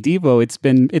for me, Devo.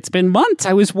 It's been months.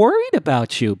 I was worried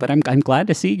about you, but I'm glad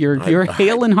to see you're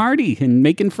hale and hearty and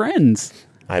making friends.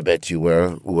 I bet you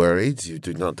were worried. You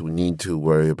do not need to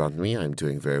worry about me. I'm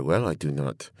doing very well. I do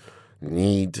not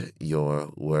need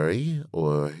your worry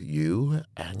or you.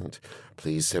 And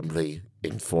please simply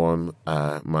inform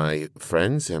my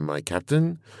friends and my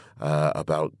captain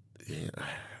about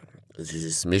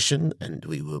this mission, and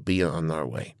we will be on our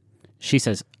way. She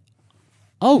says,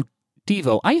 "Oh,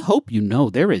 Devo, I hope you know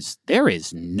there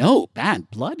is no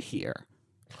bad blood here.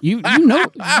 You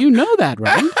know that,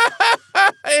 right?"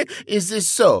 Is this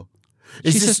so?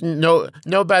 Is this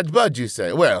no bad blood, you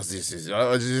say? Well, this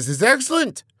is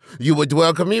excellent. You would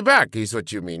welcome me back, is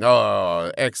what you mean.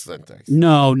 Oh, excellent.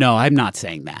 No, I'm not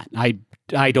saying that.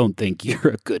 I don't think you're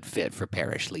a good fit for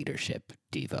parish leadership,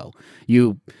 Devo.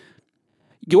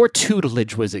 Your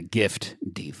tutelage was a gift,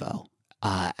 Devo.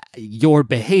 Your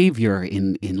behavior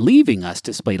in leaving us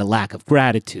displayed a lack of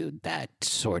gratitude that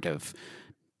sort of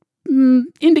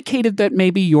indicated that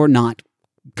maybe you're not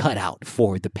cut out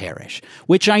for the parish,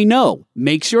 which I know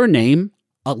makes your name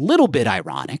a little bit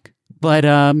ironic, but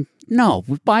no,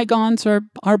 bygones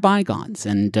are bygones,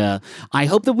 and I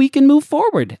hope that we can move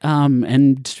forward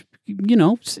and,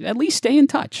 at least stay in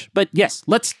touch. But yes,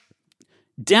 let's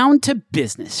Down to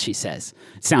business, she says,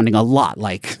 sounding a lot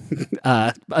like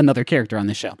another character on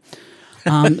the show.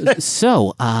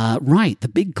 Right, the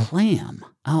big clam.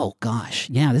 Oh, gosh.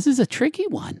 Yeah, this is a tricky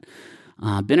one.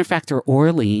 Benefactor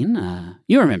Orlean.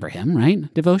 You remember him,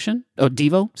 right? Devotion? Oh,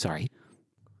 Devo, sorry.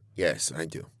 Yes, I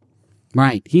do.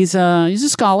 Right. He's a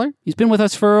scholar. He's been with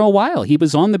us for a while. He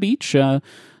was on the beach,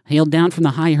 hailed down from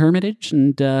the High Hermitage,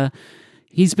 and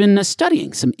he's been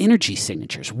studying some energy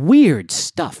signatures. Weird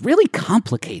stuff. Really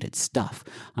complicated stuff.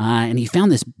 And he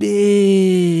found this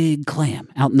big clam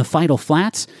out in the Fidal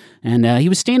Flats, and he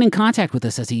was staying in contact with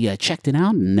us as he checked it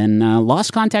out, and then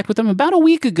lost contact with him about a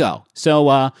week ago.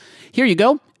 So here you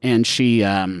go. And she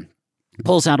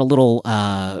pulls out a little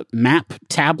map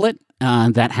tablet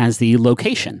that has the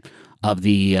location of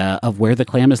where the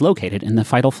clam is located in the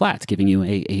Fidal Flats, giving you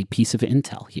a piece of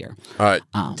intel here.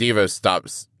 Devo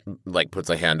stops, puts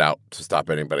a hand out to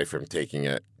stop anybody from taking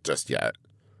it just yet.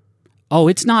 Oh,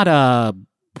 it's not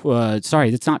it's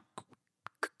not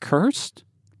cursed.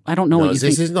 I don't know what you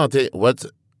think. This is not it.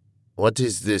 What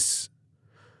is this?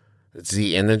 It's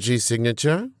the energy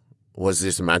signature. Was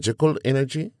this magical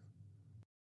energy?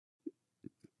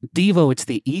 Devo, it's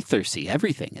the Ethersea.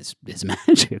 Everything is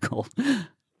magical.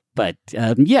 But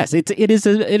yes, it is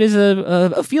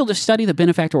a field of study that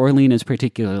Benefactor Orlean is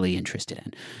particularly interested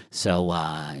in. So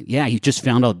you just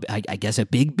found I guess a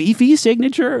big beefy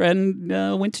signature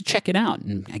and went to check it out,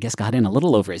 and I guess got in a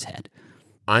little over his head.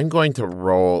 I'm going to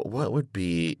roll. What would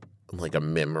be like a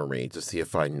memory to see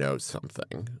if I know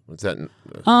something? Was that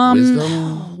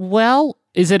wisdom? Well,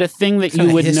 is it a thing that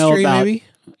you would know about? Maybe?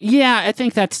 Yeah, I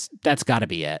think that's got to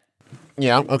be it.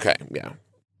 Yeah. Okay. Yeah.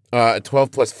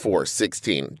 12 plus 4,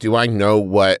 16. Do I know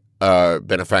what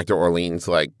Benefactor Orlean's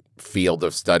field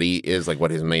of study is, what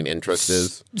his main interest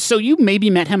is? So you maybe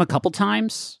met him a couple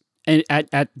times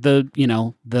at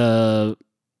the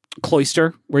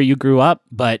cloister where you grew up,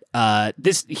 but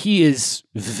he is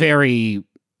very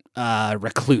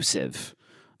reclusive.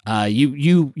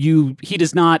 He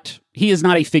is not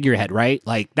a figurehead, right?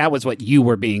 That was what you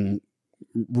were being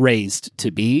raised to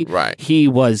be. Right. He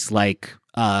was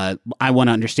I want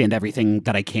to understand everything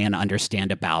that I can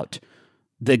understand about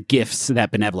the gifts that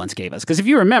benevolence gave us. Because if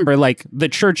you remember, the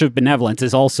Church of Benevolence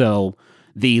is also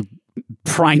the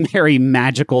primary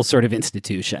magical sort of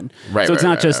institution. Right. So it's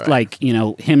not just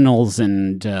hymnals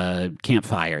and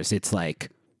campfires. It's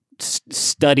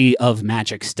study of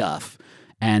magic stuff.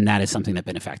 And that is something that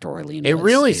Benefactor Orlean It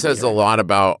really says a lot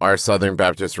about our Southern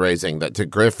Baptist raising that to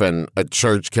Griffin, a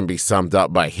church can be summed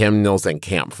up by hymnals and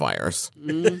campfires.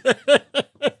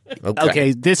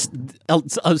 Okay, this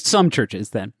some churches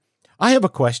then. I have a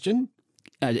question.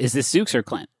 Is this Zooks or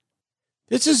Clint?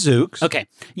 This is Zooks. Okay.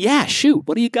 Yeah, shoot.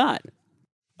 What do you got?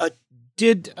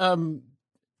 Did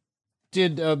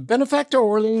Benefactor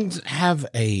Orleans have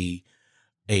a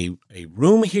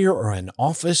room here or an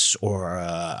office or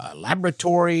a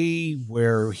laboratory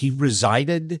where he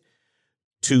resided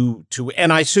to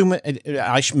and I assume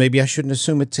maybe I shouldn't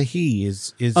assume it's a he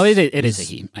is it is a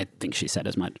he. I think she said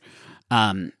as much.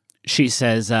 She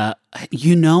says,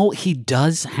 he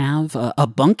does have a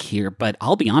bunk here, but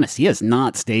I'll be honest, he has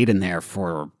not stayed in there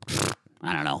for,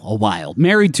 I don't know, a while.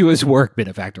 Married to his work,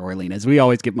 Benefactor Orlean, as we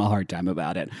always give him a hard time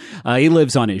about it. He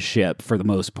lives on his ship for the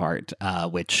most part,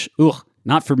 which,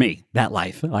 not for me, that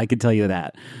life. I can tell you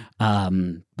that.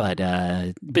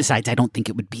 But besides, I don't think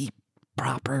it would be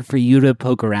proper for you to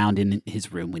poke around in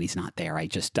his room when he's not there.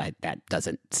 That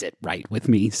doesn't sit right with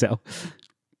me. So,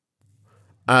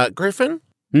 Griffin,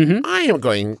 I am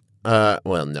going.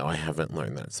 Well, no, I haven't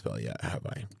learned that spell yet, have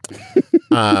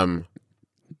I?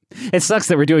 It sucks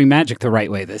that we're doing magic the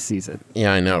right way this season.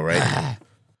 Yeah, I know, right?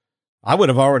 I would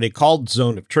have already called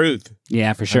Zone of Truth.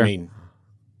 Yeah, for sure. I mean,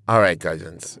 all right,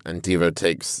 guidance. And Devo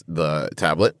takes the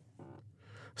tablet.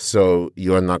 So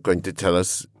you are not going to tell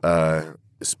us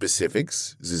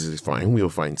specifics. This is fine. We'll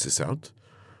find this out.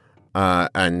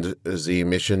 And the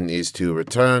mission is to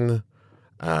return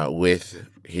with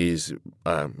his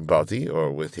body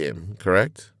or with him,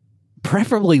 correct?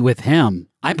 Preferably with him.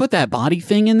 I put that body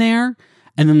thing in there,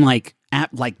 and then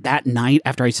that night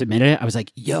after I submitted it, I was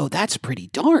like, "Yo, that's pretty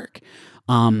dark."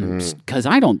 Because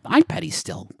I bet he's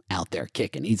still out there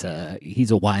kicking. He's a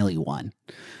wily one,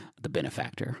 the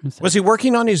benefactor. So. Was he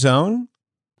working on his own?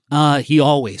 He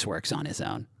always works on his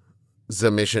own.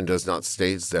 The mission does not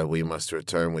state that we must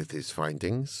return with his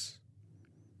findings.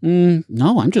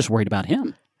 No, I'm just worried about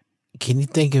him. Can you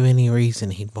think of any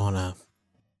reason he'd want to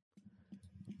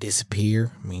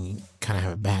disappear? I mean, you kind of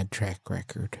have a bad track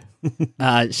record.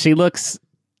 She looks,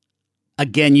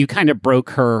 again, you kind of broke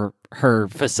her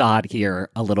facade here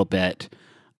a little bit.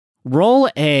 Roll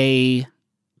a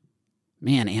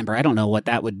Man, Amber, I don't know what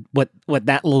that would what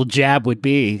that little jab would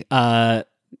be.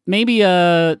 Maybe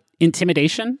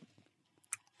intimidation.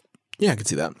 Yeah, I can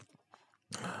see that.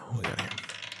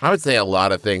 I would say a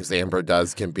lot of things Amber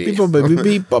does can be Can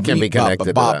be connected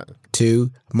to that.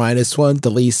 2 minus 1, the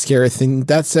least scary thing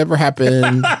that's ever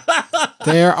happened.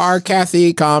 There are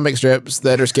Kathy comic strips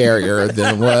that are scarier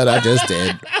than what I just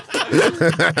did.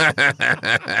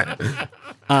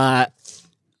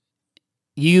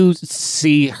 You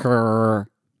see her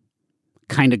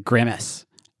kind of grimace,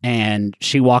 and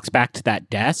she walks back to that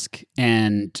desk,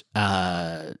 and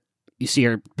you see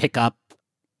her pick up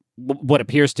what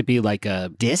appears to be like a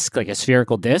disc, like a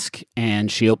spherical disc,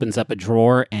 and she opens up a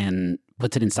drawer and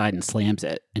puts it inside and slams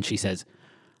it, and she says,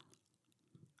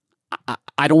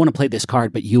 I don't want to play this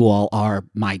card, but you all are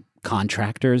my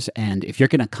contractors, and if you're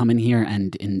going to come in here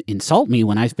and insult me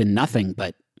when I've been nothing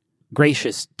but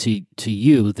gracious to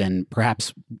you, then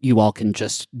perhaps you all can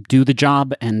just do the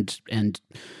job and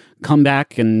come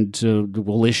back, and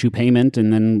we'll issue payment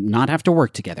and then not have to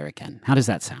work together again. How does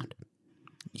that sound?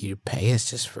 You pay us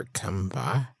just for coming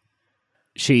by?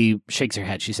 She shakes her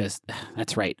head. She says,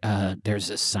 that's right. There's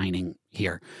a signing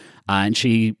here. And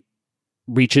she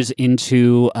reaches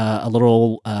into a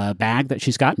little bag that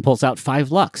she's got and pulls out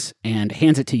 5 lux and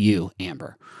hands it to you,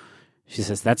 Amber. She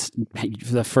says, that's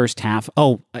the first half.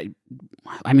 Oh,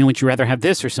 I mean, would you rather have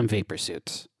this or some vapor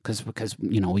suits? Because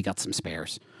we got some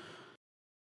spares.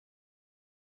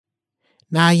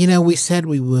 Nah, we said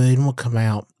we would, and we'll come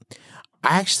out.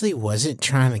 I actually wasn't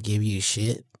trying to give you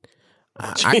shit.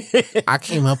 I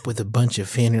came up with a bunch of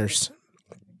finners,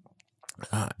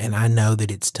 and I know that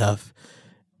it's tough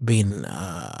being,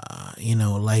 a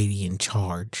lady in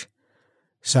charge.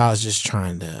 So I was just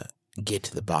trying to get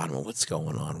to the bottom of what's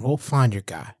going on. We'll find your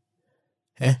guy.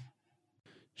 Eh?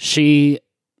 She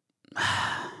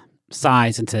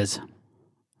sighs and says,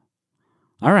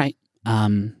 all right,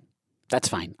 that's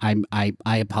fine. I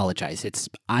apologize.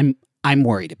 I'm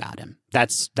worried about him.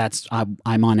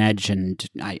 I'm on edge, and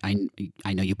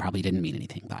I know you probably didn't mean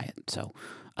anything by it. So,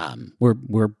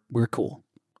 we're cool.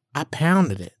 I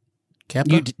pounded it,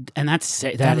 Keppa. And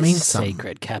that means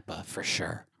sacred, Keppa, for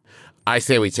sure. I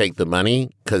say we take the money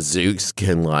because Zooks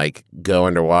can go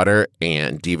underwater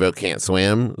and Devo can't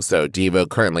swim. So Devo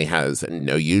currently has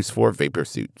no use for vapor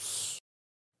suits.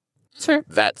 Sure.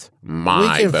 That's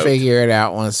my We can vote. figure it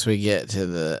out once we get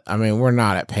to we're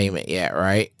not at payment yet,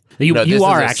 right? You this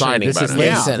are is a actually. signing This is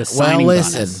bonus. the Listen, signing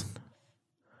bonus.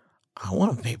 I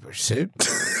want a vapor suit.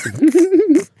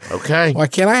 Okay. Why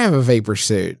can't I have a vapor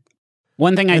suit?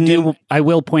 One thing I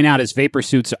will point out is vapor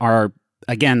suits are,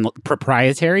 again,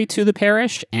 proprietary to the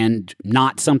parish and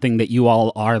not something that you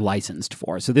all are licensed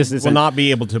for. So this is Will not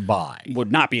be able to buy.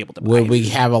 would not be able to buy. Would we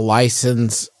have a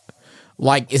license?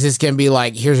 Is this going to be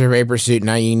here's your vapor suit,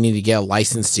 now you need to get a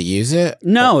license to use it?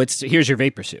 No, here's your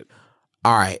vapor suit.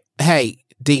 All right. Hey,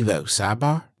 Devo,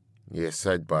 sidebar? Yes,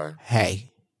 sidebar.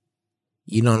 Hey,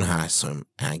 you don't know how to swim,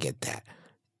 and I get that.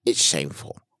 It's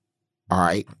shameful. All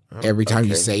right? Every time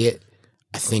you okay. say it,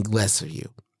 I think less of you.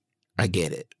 I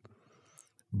get it.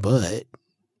 But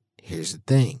here's the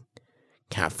thing.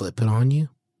 Can I flip it on you?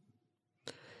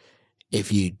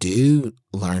 If you do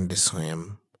learn to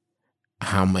swim,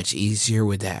 how much easier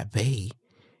would that be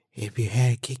if you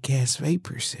had a kick-ass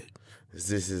vapor suit?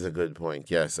 This is a good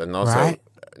point, yes. And also, Right?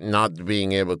 not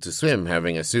being able to swim,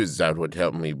 having a suit that would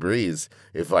help me breathe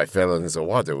if I fell into the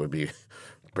water would be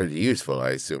pretty useful, I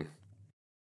assume.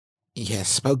 Yeah,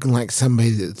 spoken like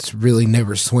somebody that's really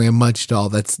never swam much at all.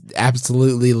 That's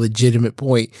absolutely a legitimate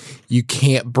point. You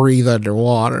can't breathe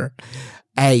underwater.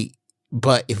 Hey,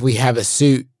 but if we have a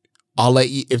suit, I'll let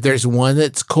you, if there's one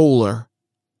that's cooler,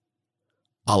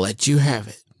 I'll let you have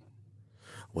it.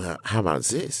 Well, how about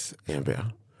this,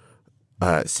 Amber?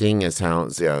 Seeing as how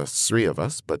there are 3 of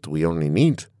us, but we only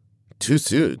need 2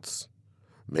 suits,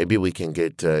 maybe we can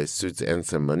get suits and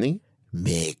some money?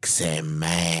 Mix and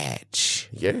match.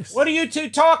 Yes. What are you two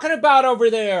talking about over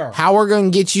there? How we're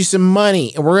going to get you some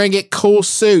money, and we're going to get cool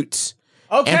suits.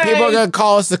 Okay. And people are going to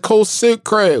call us the cool suit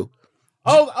crew.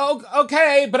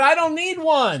 Okay, but I don't need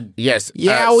one. Yes.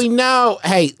 Yeah, we know.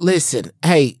 Hey, listen.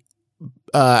 Hey,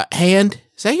 Hand.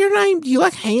 Is that your name? Do you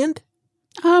like Hand?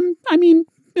 I mean,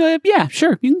 yeah,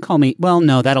 sure. You can call me. Well,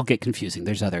 no, that'll get confusing.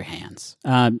 There's other hands.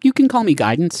 You can call me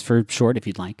Guidance for short if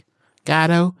you'd like.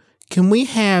 Gato, can we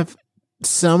have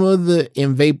some of the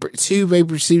 2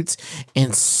 vapor suits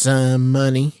and some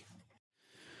money?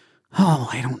 Oh,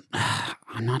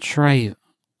 I'm not sure I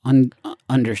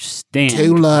understand.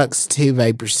 2 lux, 2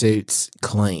 vapor suits,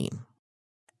 clean.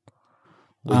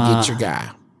 We'll get your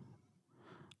guy.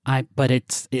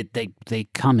 But they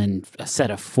come in a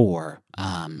set of 4.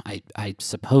 I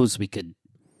suppose we could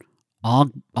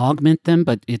augment them,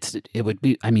 but it would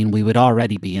be. I mean, we would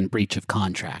already be in breach of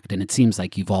contract, and it seems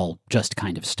like you've all just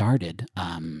kind of started.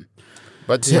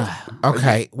 But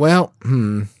Okay, well, what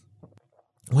do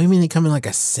you mean they come in like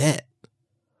a set?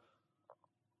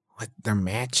 Like they're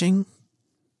matching?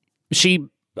 She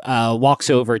walks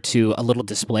over to a little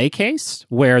display case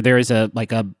where there is a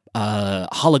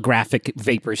holographic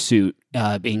vapor suit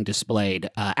being displayed.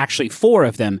 Actually, 4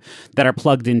 of them that are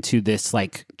plugged into this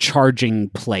like charging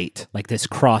plate, like this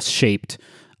cross-shaped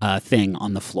thing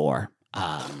on the floor.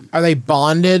 Are they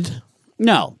bonded?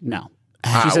 No.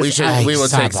 She says, we will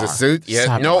take the sidebar, suit. Yeah,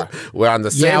 sidebar. no, we're on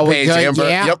the same we're page, good. Amber.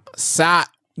 Yeah, Yep.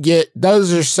 yeah,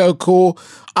 those are so cool.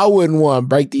 I wouldn't want to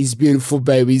break these beautiful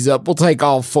babies up. We'll take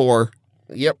all 4.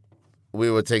 Yep. We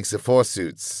will take the 4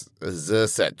 suits. The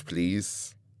set,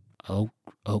 please. Oh,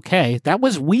 okay. That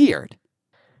was weird.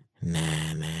 Nah.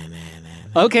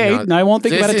 Okay, No, I won't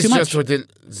think about it too much.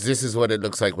 This is what it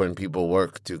looks like when people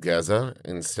work together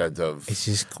instead of It's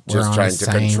just we're on trying the to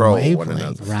same control one wavelength.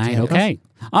 another. Right. Okay.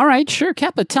 All right. Sure,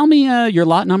 Kappa. Tell me your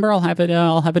lot number. I'll have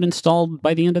it installed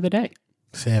by the end of the day.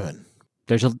 7.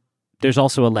 There's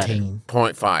also a letter,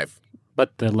 0.5.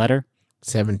 but the letter.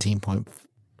 17 point.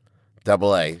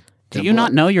 Double A. Do you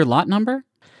not know your lot number?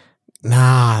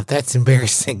 Nah, that's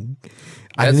embarrassing.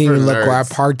 I That's didn't even for look where I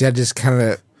nerds. parked. I just kind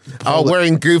of. Oh, we're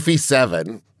in Goofy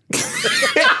 7.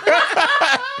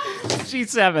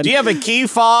 G7. Do you have a key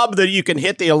fob that you can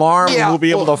hit the alarm and Yeah. we'll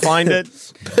be able to find it?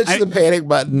 Push the panic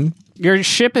button. Your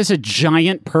ship is a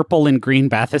giant purple and green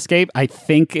bath escape. I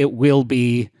think it will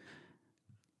be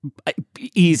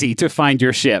easy to find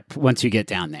your ship once you get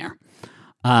down there.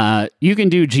 You can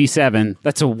do G7.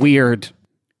 That's a weird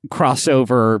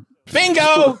crossover.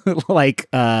 Bingo!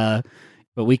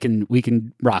 But we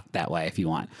can rock that way if you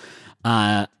want.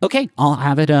 Okay, I'll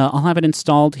have it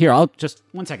installed here. I'll just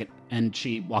 1 second. And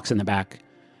she walks in the back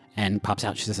and pops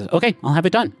out. She says, "Okay, I'll have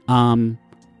it done.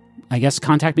 I guess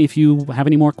contact me if you have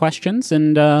any more questions.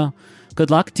 And good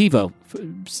luck, Devo.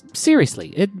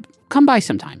 Seriously, come by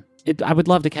sometime. I would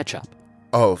love to catch up."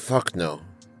 Oh, fuck no.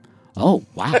 Oh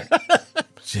wow.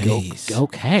 Jeez.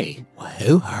 Okay.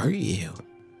 Who hurt you?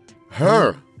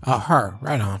 Her. Oh, her.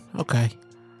 Right on. Okay.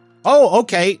 Oh,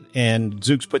 okay. And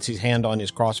Zooks puts his hand on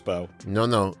his crossbow.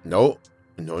 No.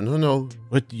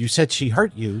 But you said she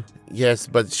hurt you. Yes,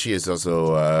 but she is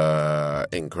also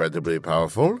incredibly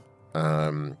powerful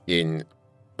in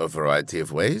a variety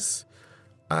of ways.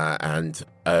 And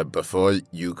before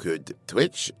you could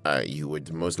twitch, you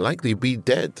would most likely be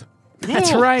dead.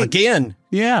 That's right. Again.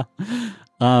 Yeah.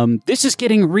 This is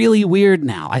getting really weird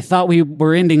now. I thought we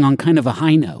were ending on kind of a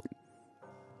high note.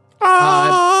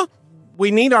 We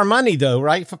need our money, though,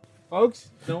 right, folks?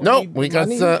 Don't No, need we got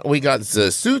money?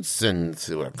 the suits, and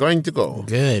we're going to go.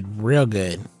 Good. Real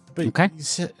good. But Okay. you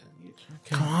said,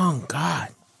 Come on, God.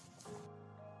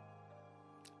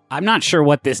 I'm not sure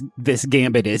what this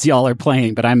gambit is y'all are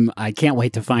playing, but I can't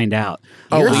wait to find out.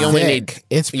 Oh, You're we only thick. need.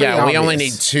 It's pretty Yeah, we only need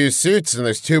obvious. 2 suits, and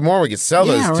there's 2 more. We could sell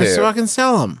Yeah, those 2. so I can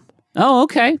sell them. Oh,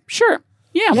 okay. Sure.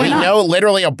 Yeah, why We not? know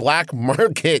literally a black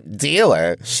market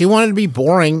dealer. She wanted to be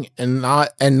boring and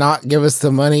not give us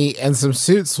the money and some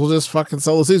suits. We'll just fucking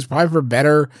sell the suits, probably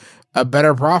for a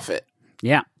better profit.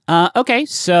 Yeah. Okay,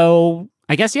 so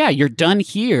I guess you're done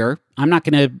here. I'm not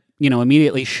going to,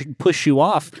 immediately push you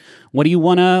off. What do you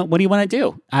want to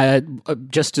do?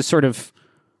 Just to sort of,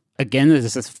 again,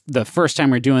 this is the first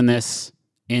time we're doing this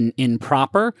in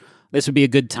proper. This would be a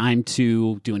good time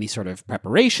to do any sort of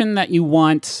preparation that you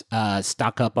want,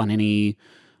 stock up on any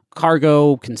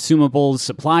cargo, consumables,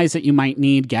 supplies that you might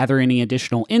need, gather any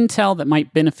additional intel that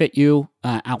might benefit you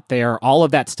out there. All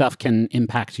of that stuff can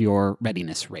impact your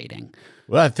readiness rating.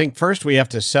 well, I think first we have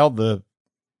to sell the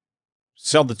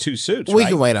 2 suits, We right?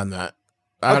 can wait on that.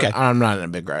 Okay. I'm not in a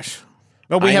big rush.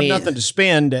 But we I have mean- nothing to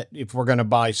spend if we're going to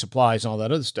buy supplies and all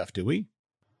that other stuff, do we?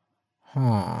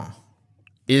 Huh.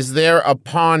 Is there a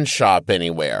pawn shop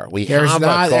anywhere? We There's have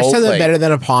not. a There's gold something plate. better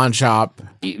than a pawn shop.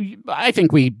 I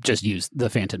think we just use the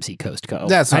Phantom Sea Coast Co.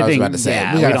 That's what I was about to say.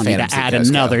 Yeah, We we, got a don't need Phantom to Sea add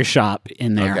Coast Co. another shop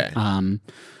in there. Okay. All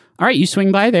right, you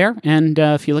swing by there, and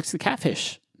Felix the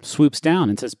Catfish swoops down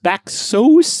and says, "Back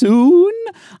so soon?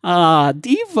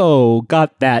 Devo,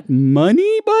 got that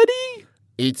money, buddy?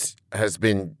 It has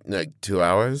been like 2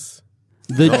 hours.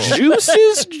 The juice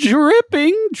is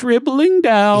dribbling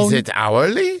down. Is it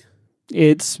hourly?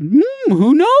 It's,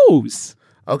 who knows?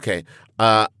 Okay.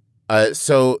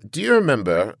 So do you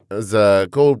remember the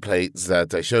gold plates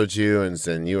that I showed you, and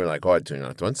then you were like, "Oh, I do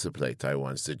not want the plate. I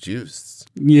want the juice."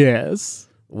 Yes.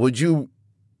 Would you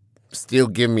still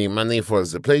give me money for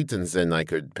the plate, and then I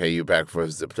could pay you back for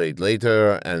the plate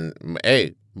later. And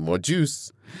hey, more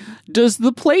juice. Does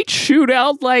the plate shoot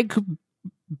out like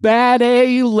bad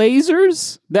A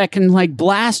lasers that can like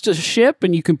blast a ship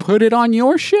and you can put it on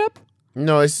your ship?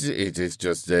 No, it is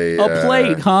just a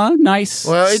plate, huh? Nice.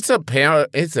 Well, it's a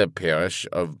parish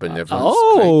of benevolence.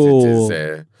 Oh. Plate.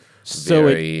 It is So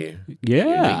very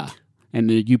yeah. unique.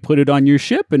 And you put it on your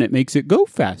ship and it makes it go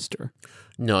faster.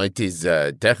 No, it is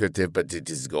decorative, but it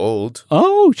is gold.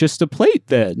 Oh, just a plate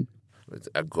then. It's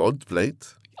a gold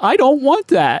plate. I don't want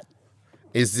that.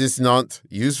 Is this not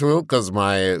useful? Because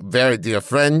my very dear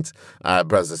friend,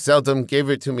 Brother Seldom, gave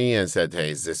it to me and said,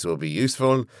 hey, this will be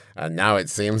useful. And now it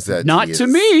seems that Not to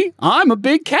me. I'm a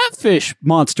big catfish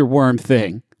monster worm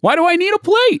thing. Why do I need a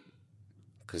plate?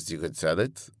 Because you could sell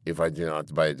it if I do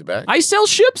not buy it back. I sell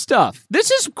ship stuff.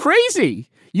 This is crazy.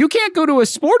 You can't go to a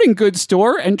sporting goods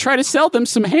store and try to sell them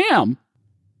some ham.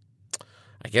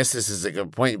 I guess this is a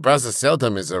good point. Brother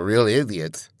Seldom is a real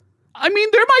idiot. I mean,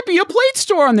 there might be a plate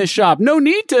store in this shop. No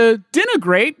need to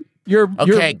denigrate your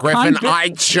Okay, Griffin, I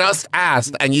just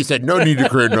asked, and you said, no need to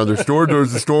create another store.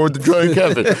 There's a store with the giant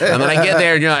cabin. And then I get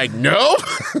there, and you're like, no?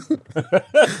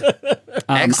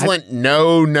 Excellent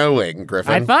knowing,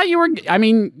 Griffin. I thought you were,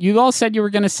 you all said you were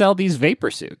going to sell these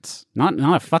vapor suits, not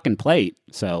a fucking plate,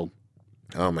 so.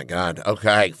 Oh, my God.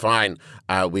 Okay, fine.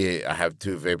 I have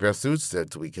 2 vapor suits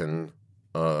that we can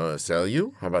sell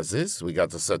you. How about this? We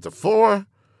got the set of 4.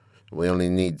 We only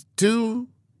need 2.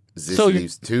 This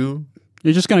leaves 2.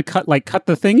 You're just going to cut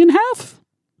the thing in half?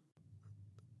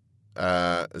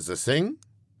 The thing?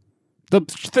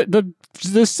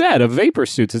 The set of vapor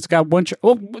suits. It's got one.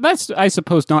 Well, that's, I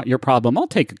suppose, not your problem. I'll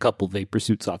take a couple vapor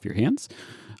suits off your hands.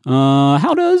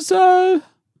 How does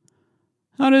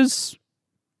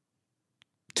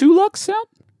 2 lux sound?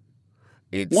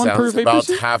 It One per sounds vapor about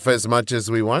suit? half as much as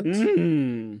we want.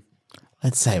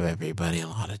 Let's save everybody a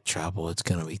lot of trouble. It's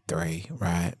going to be 3,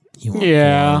 right? You want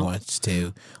Yeah. 4, wants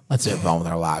 2. Let's move on with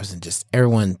our lives and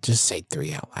everyone just say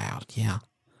 3 out loud. Yeah.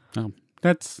 Oh,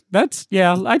 that's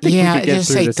yeah. I think we could get just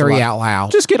through say this 3 a lot. out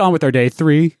loud. Just get on with our day.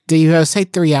 3. Do you say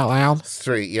 3 out loud?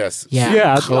 3, yes.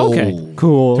 Yeah. Cool. Okay.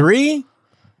 Cool. 3?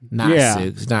 Nice, Yeah.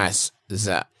 Sukes. Nice. Is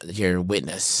that your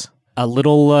witness? A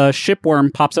little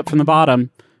shipworm pops up from the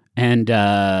bottom and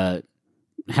has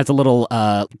a little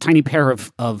tiny pair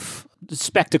of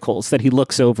spectacles that he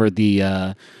looks over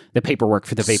the paperwork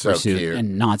for the vapor So suit cute.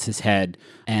 and nods his head.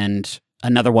 And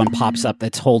another one pops up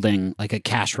that's holding like a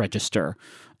cash register.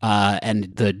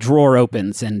 And the drawer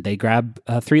opens and they grab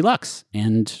 3 lux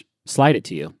and slide it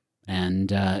to you.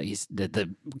 And he's the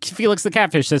Felix the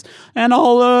catfish says, and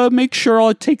I'll make sure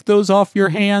I'll take those off your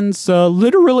hands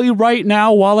literally right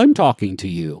now while I'm talking to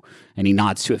you. And he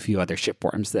nods to a few other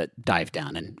shipworms that dive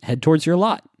down and head towards your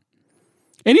lot.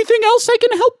 Anything else I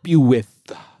can help you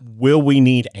with? Will we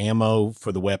need ammo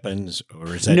for the weapons,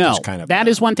 or is that No, just kind of... that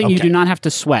is one thing you Okay. do not have to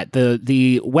sweat.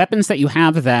 The weapons that you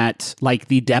have that, like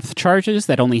the depth charges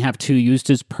that only have 2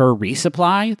 uses per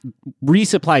resupply.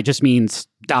 Resupply just means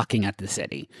docking at the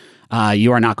city.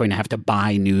 You are not going to have to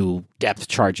buy new depth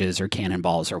charges or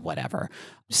cannonballs or whatever.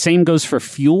 Same goes for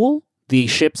fuel. The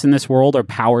ships in this world are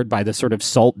powered by the sort of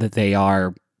salt that they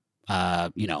are,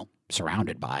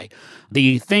 surrounded by.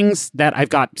 The things that I've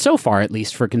got so far, at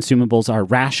least for consumables, are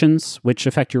rations, which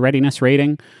affect your readiness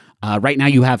rating. Right now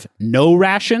you have no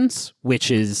rations, which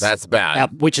is... That's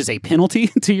bad. which is a penalty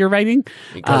to your rating.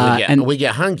 Because and we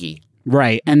get hungry.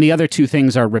 Right. And the other 2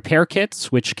 things are repair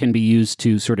kits, which can be used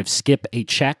to sort of skip a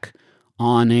check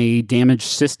on a damaged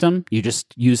system. You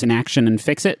just use an action and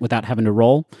fix it without having to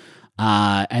roll.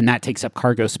 And that takes up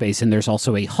cargo space. And there's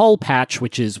also a hull patch,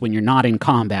 which is when you're not in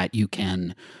combat, you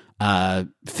can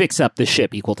fix up the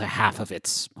ship equal to half of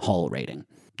its hull rating.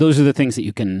 Those are the things that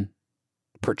you can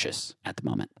purchase at the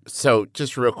moment. So,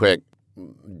 just real quick,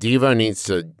 Devo needs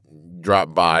to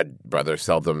drop by Brother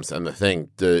Seldom's and the thing.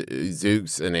 Do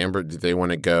Zooks and Amber, do they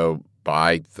want to go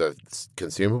buy the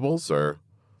consumables, or?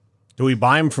 Do we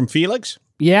buy them from Felix?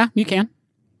 Yeah, you can.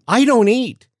 I don't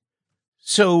eat.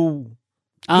 So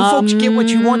you folks get what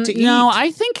you want to eat. No,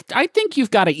 I think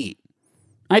you've got to eat.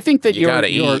 I think that You gotta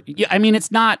eat. Yeah, I mean,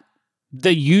 it's not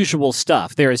the usual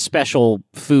stuff. There is special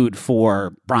food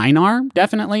for Brynar,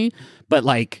 definitely, but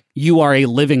like you are a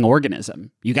living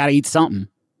organism. You got to eat something.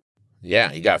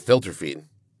 Yeah, you got filter feed.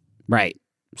 Right.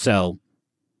 So,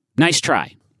 nice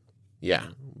try. Yeah,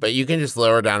 but you can just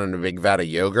lower down in a big vat of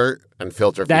yogurt and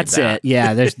filter feed That's that. it.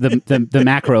 Yeah, there's the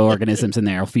macroorganisms in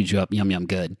there. I'll feed you up. Yum, yum,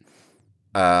 good.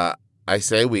 I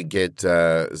say we get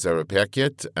the repair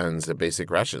kit and the basic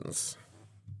rations.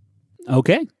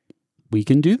 Okay. We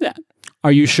can do that.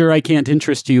 Are you sure I can't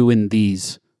interest you in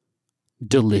these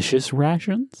delicious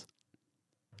rations?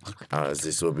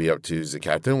 This will be up to the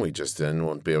captain. We just then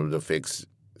won't be able to fix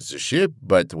the ship,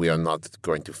 but we are not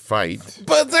going to fight.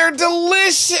 But they're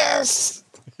delicious.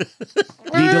 The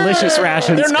delicious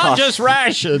rations. They're not just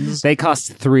rations. They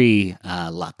cost 3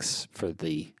 lux for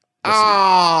the.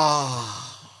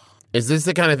 Is this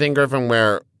the kind of thing, Griffin,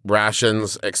 where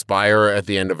rations expire at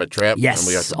the end of a trip? Yes, and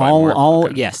we have to buy more?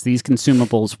 Okay. Yes, these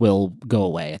consumables will go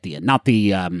away at the end. Not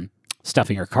the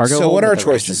stuffing or cargo. So what but are our the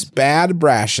choices? rations. Bad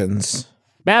rations.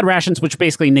 Bad rations, which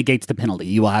basically negates the penalty.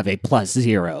 You will have a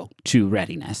 +0 to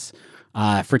readiness.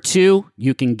 For 2,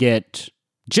 you can get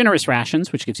generous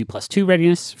rations, which gives you +2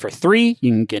 readiness. For 3,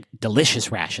 you can get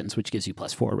delicious rations, which gives you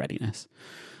 +4 readiness.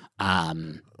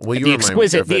 The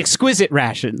exquisite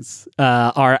rations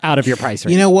are out of your price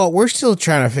range. You know what? We're still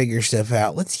trying to figure stuff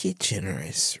out. Let's get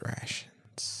generous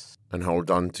rations. And hold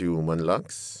on to 1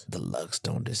 lux. The lux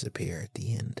don't disappear at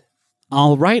the end.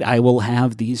 All right, I will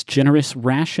have these generous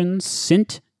rations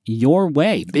sent your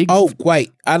way.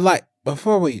 Wait.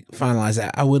 Before we finalize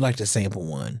that, I would like to sample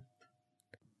one.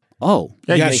 Oh.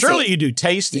 Yeah, surely you do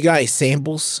tasting. You got any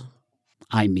samples?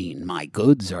 I mean, my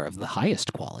goods are of the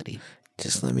highest quality.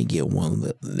 Just let me get one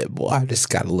little nibble. I've just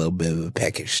got a little bit of a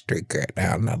package streak right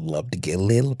now, and I'd love to get a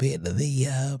little bit of the,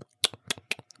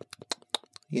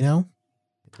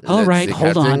 All right, the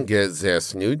hold captain on. Get their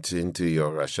snoot into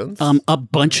your rations. A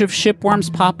bunch of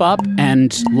shipworms pop up,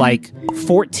 and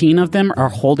 14 of them are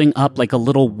holding up a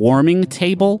little warming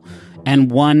table.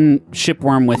 And one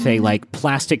shipworm with a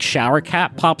plastic shower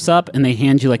cap pops up, and they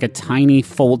hand you a tiny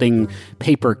folding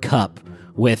paper cup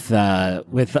with a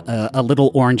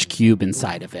little orange cube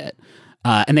inside of it.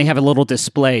 And they have a little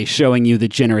display showing you the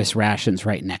generous rations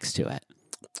right next to it.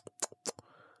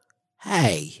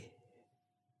 Hey,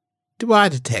 do I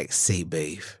detect sea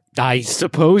beef? I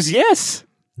suppose yes.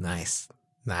 Nice.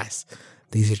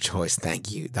 These are choice.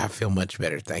 Thank you. I feel much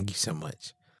better. Thank you so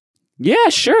much. Yeah,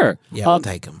 sure. Yeah, I'll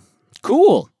take them.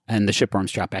 Cool. And the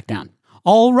shipworms drop back down.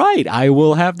 All right, I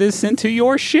will have this sent to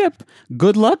your ship.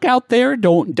 Good luck out there.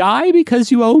 Don't die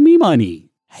because you owe me money.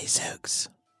 Hey, Zooks.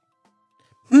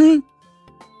 I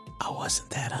wasn't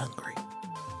that hungry.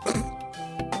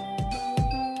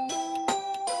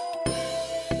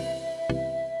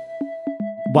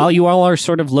 While you all are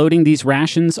sort of loading these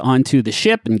rations onto the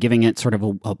ship and giving it sort of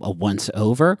a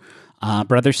once-over,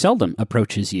 Brother Seldom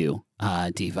approaches you,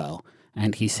 Devo,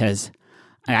 and he says,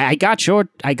 I got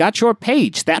your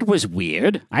page. That was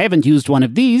weird. I haven't used one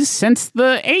of these since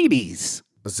the 80s.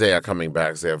 They are coming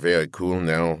back. They are very cool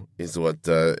now, is what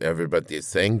everybody is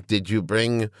saying. Did you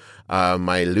bring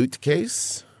my loot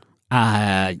case?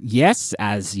 Yes,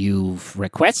 as you've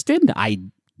requested. I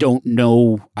don't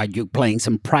know. Are you playing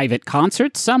some private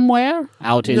concert somewhere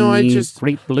out in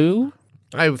Great Blue?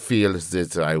 I feel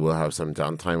that I will have some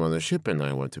downtime on the ship, and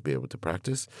I want to be able to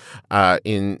practice.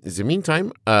 In the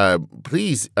meantime,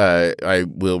 please, I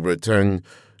will return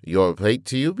your plate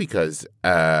to you because,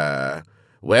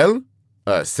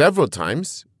 several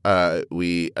times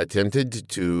we attempted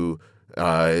to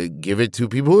give it to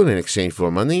people in exchange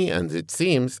for money, and it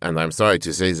seems, and I'm sorry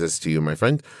to say this to you, my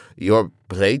friend, your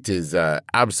plate is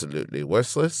absolutely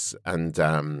worthless, and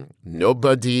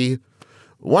nobody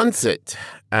wants it.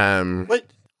 But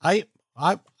I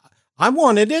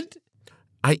wanted it.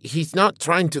 He's not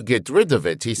trying to get rid of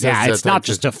it. He says, "Yeah, it's not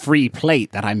just a free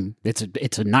plate that I'm. It's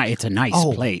a nice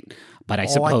plate." But I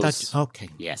suppose. Okay.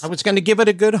 Yes. I was going to give it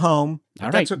a good home. All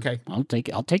right. That's okay. I'll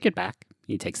take it back.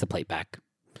 He takes the plate back.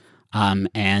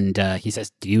 And he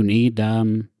says, "Do you need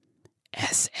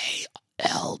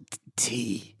SALT?"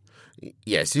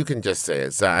 Yes, you can just say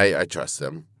it. I trust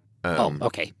them.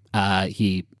 Okay.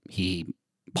 He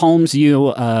palms you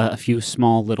a few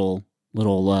small little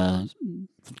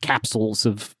capsules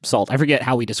of salt. I forget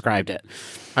how we described it.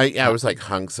 I was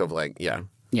hunks of yeah.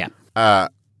 Yeah.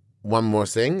 One more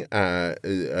thing.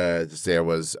 There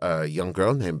was a young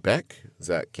girl named Beck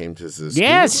that came to the school.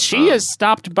 Yes, she has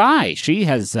stopped by. She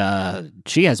has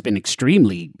been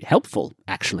extremely helpful,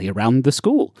 actually, around the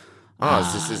school.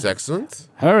 This is excellent.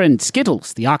 Her and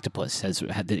Skittles, the octopus,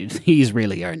 he's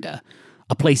really earned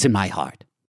a place in my heart.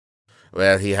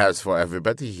 Well, he has for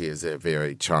everybody. He is a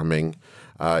very charming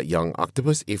young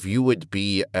octopus. If you would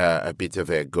be a bit of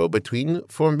a go-between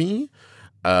for me,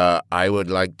 I would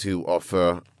like to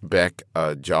offer Beck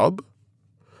a job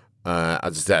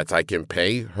that I can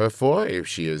pay her for if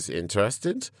she is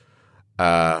interested.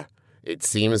 It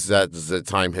seems that the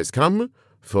time has come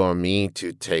for me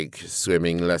to take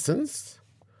swimming lessons.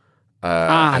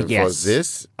 And yes. For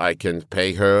this, I can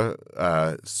pay her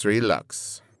 3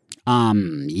 lux.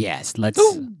 Yes, let's,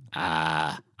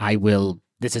 I will,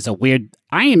 this is a weird,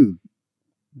 I am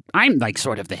I'm like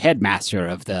sort of the headmaster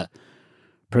of the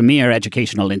premier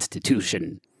educational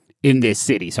institution in this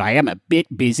city. So I am a bit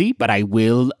busy, but I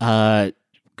will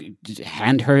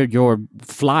hand her your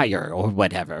flyer or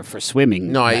whatever for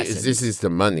swimming. No, lessons. this is the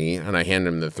money, and I hand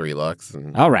him the 3 lux.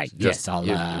 And All right. just, Yes, I'll.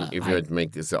 if you would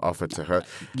make this offer to her.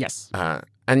 Yes.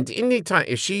 And anytime,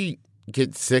 if she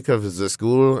gets sick of the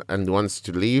school and wants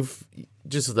to leave,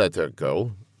 just let her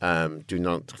go. Do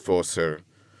not force her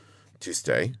to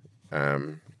stay.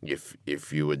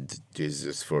 If you would do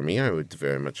this for me, I would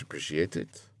very much appreciate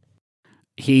it.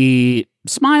 He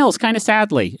smiles kind of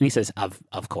sadly, and he says,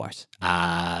 "Of course.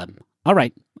 All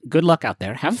right. Good luck out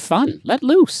there. Have fun. Let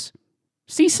loose.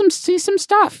 See some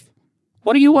stuff.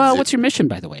 What are you? What's your mission,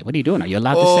 by the way? What are you doing? Are you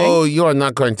allowed to say?" Oh, you are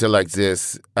not going to like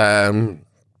this.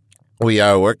 We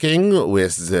are working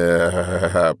with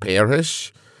the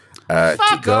parish.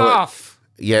 Fuck off.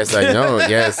 Yes, I know.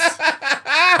 Yes.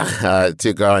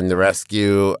 To go and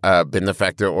rescue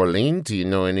benefactor Orlean. Do you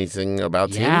know anything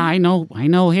about him? Yeah, I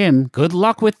know him. Good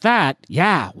luck with that.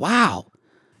 Yeah, wow.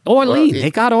 Orlean,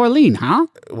 they got Orlean, huh?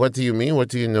 What do you mean? What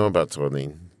do you know about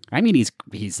Orlean? I mean,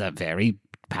 he's a very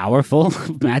powerful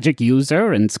magic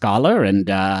user and scholar, and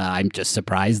I'm just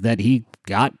surprised that he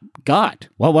got.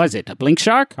 What was it? A blink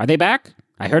shark? Are they back?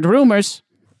 I heard rumors.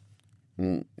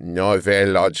 No, a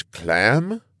very large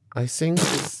clam, I think.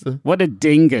 What a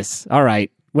dingus. All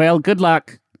right. Well, good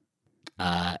luck.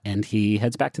 And he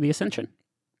heads back to the Ascension.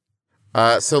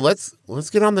 So let's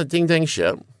get on the ding dang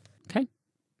ship. Okay.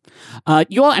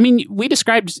 You all, I mean, we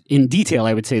described in detail,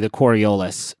 I would say, the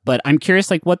Coriolis, but I'm curious,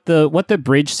 like, what the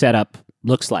bridge setup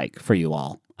looks like for you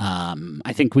all.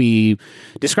 I think we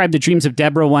described the Dreams of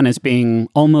Deborah one as being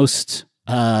almost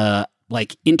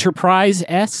like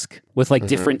Enterprise-esque with like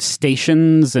different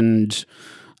stations and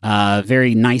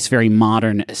very nice, very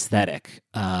modern aesthetic.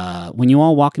 When you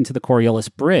all walk into the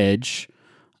Coriolis Bridge,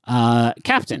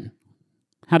 Captain,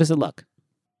 how does it look?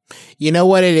 You know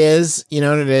what it is?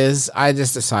 I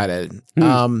just decided.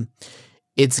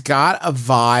 It's got a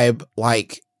vibe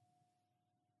like,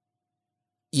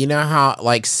 you know how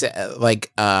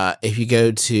if you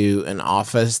go to an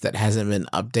office that hasn't been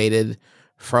updated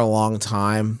for a long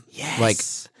time, like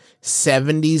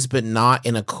 70s, but not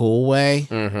in a cool way.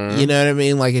 You know what I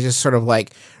mean? Like it's just sort of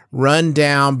like run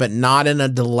down, but not in a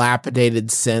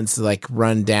dilapidated sense, like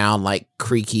run down, like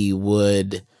creaky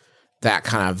wood, that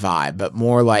kind of vibe, but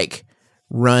more like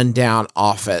run down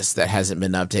office that hasn't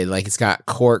been updated. Like it's got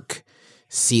cork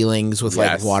ceilings with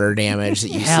like water damage that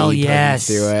you see putting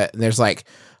through it. And there's like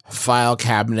file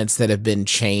cabinets that have been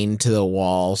chained to the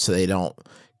wall so they don't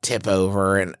tip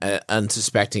over in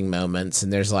unsuspecting moments.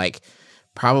 And there's like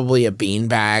probably a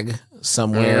beanbag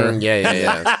somewhere.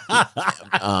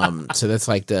 So that's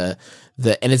like the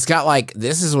and it's got like,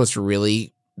 this is what's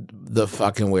really the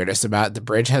fucking weirdest about it. The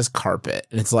bridge has carpet,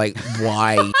 and it's like,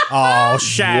 why? Oh,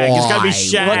 shag! It's gotta be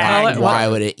shag. Why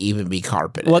would it even be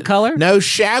carpeted? What color? No,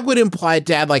 shag would imply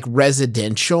to add like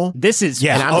residential. This is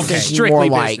and I'm thinking strictly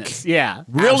more business. like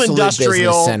real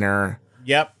industrial business center.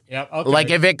 Yep. Okay.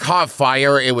 Like if it caught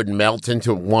fire, it would melt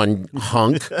into one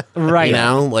hunk. Right. You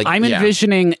know? Like I'm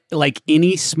envisioning like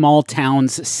any small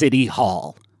town's city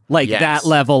hall, like that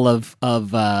level of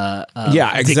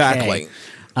exactly.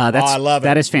 I love it.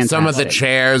 That is fantastic. Some of the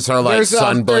chairs are like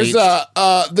sun bleached.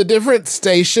 The different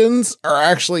stations are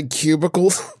actually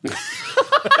cubicles.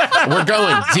 We're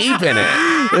going deep in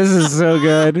it. This is so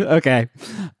good. Okay.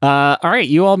 All right.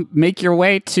 You all make your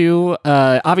way to,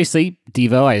 obviously,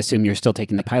 Devo, I assume you're still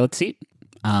taking the pilot seat.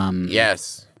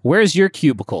 Yes. Where's your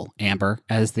cubicle, Amber,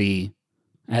 as the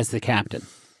captain?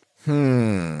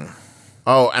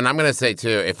 Oh, and I'm going to say, too,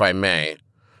 if I may,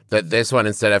 that this one,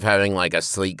 instead of having like a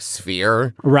sleek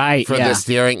sphere for the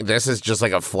steering, this is just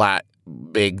like a flat,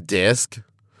 big disc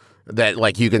that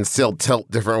like you can still tilt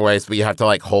different ways, but you have to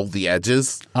like hold the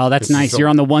edges. Oh, that's nice. You're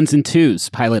on the ones and twos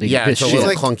piloting this it's a ship.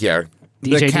 little clunkier.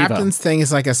 DJ The Devo. captain's thing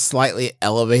is like a slightly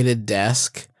elevated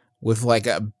desk with like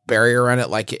a barrier on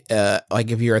it, like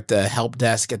if you're at the help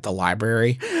desk at the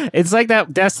library. It's like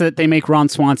that desk that they make Ron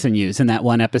Swanson use in that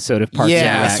one episode of Parks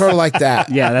and Rec. Sort of like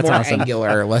that. Yeah, that's more awesome.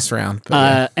 Angular, less round.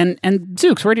 But, And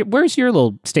Zooks, where's your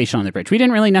little station on the bridge? We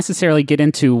didn't really necessarily get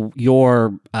into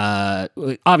your.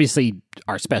 Obviously,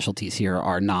 our specialties here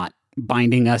are not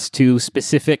binding us to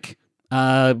specific,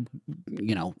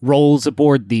 roles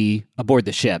aboard the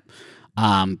ship.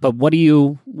 But what do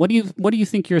you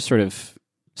think your sort of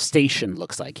station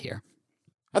looks like here?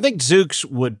 I think Zooks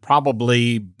would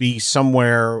probably be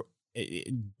somewhere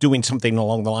doing something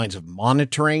along the lines of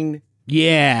monitoring.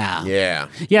 Yeah.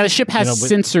 The ship has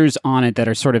sensors on it that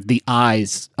are sort of the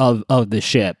eyes of the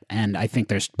ship, and I think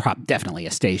there's definitely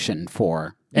a station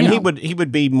for And you he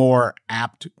would be more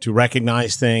apt to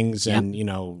recognize things and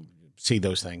see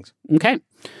those things. Okay.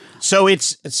 So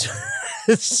it's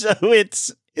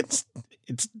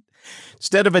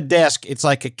instead of a desk, it's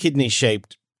like a kidney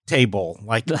shaped table,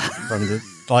 like from the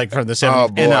 70s. Oh,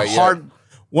 boy, and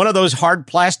one of those hard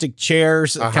plastic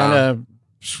chairs that kind of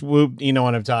swoop. You know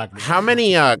what I'm talking about? How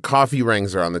many coffee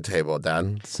rings are on the table,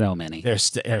 Dad? So many.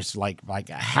 There's like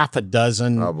a half a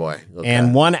dozen. Oh boy! Okay.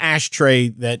 And one ashtray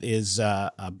that is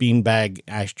a beanbag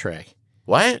ashtray.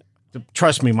 What?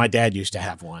 Trust me, my dad used to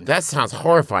have one. That sounds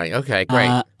horrifying. Okay,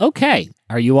 great. Okay.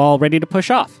 Are you all ready to push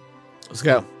off? Let's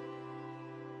go.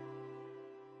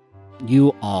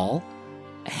 You all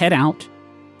head out,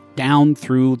 down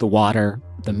through the water,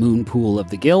 the moon pool of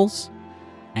the gills,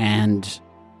 and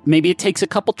maybe it takes a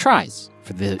couple tries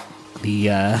for the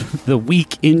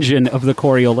weak engine of the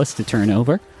Coriolis to turn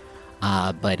over,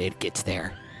 but it gets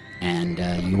there, and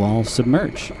you all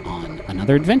submerge on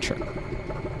another adventure.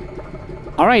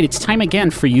 All right, it's time again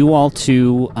for you all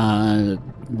to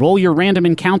roll your random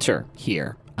encounter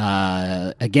here.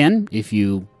 Again, if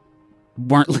you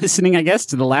weren't listening, I guess,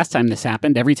 to the last time this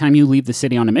happened, every time you leave the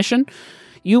city on a mission,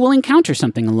 you will encounter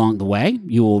something along the way.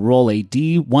 You will roll a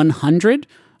D100,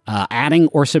 adding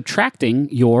or subtracting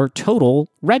your total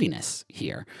readiness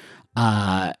here.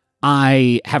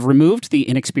 I have removed the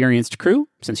inexperienced crew,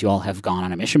 since you all have gone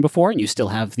on a mission before, and you still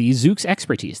have the Zook's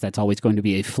expertise. That's always going to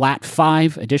be a flat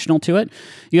 5 additional to it.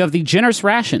 You have the generous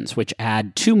rations, which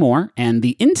add 2 more, and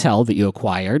the intel that you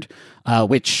acquired,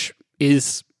 which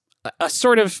is a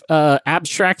sort of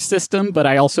abstract system, but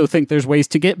I also think there's ways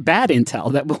to get bad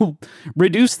intel that will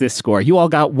reduce this score. You all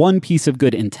got 1 piece of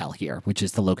good intel here, which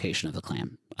is the location of the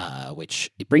clam,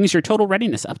 which it brings your total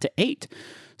readiness up to 8.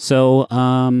 So,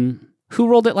 who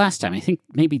rolled it last time? I think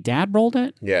maybe Dad rolled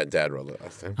it? Yeah, Dad rolled it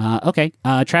last time. Okay.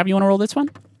 Trav, you want to roll this one?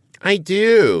 I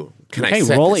do. Can I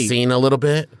set the scene a little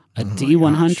bit? A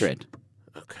D100.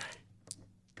 Okay.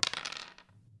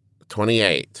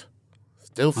 28.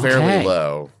 Still fairly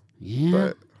low. Yeah.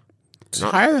 But It's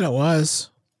higher than it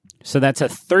was. So that's a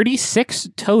 36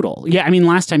 total. Yeah, I mean,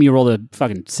 last time you rolled a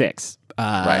fucking 6.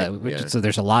 Right, So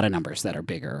there's a lot of numbers that are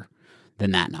bigger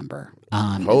than that number.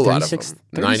 a whole lot of them.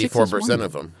 94%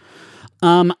 of them.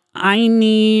 I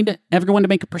need everyone to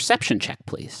make a perception check,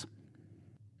 please.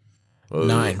 Ooh.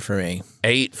 9 for me.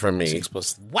 8 for me. 6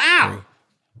 plus. Wow.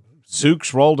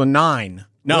 Zook's rolled a 9.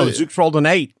 No, What? Zook's rolled an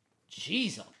 8.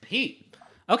 Jeez, Pete.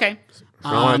 Okay.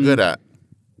 What am I good at?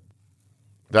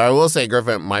 Though I will say,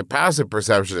 Griffin, my passive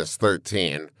perception is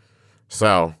 13.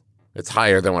 So it's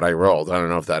higher than what I rolled. I don't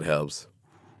know if that helps.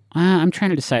 I'm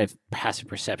trying to decide if passive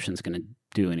perception is going to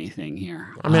do anything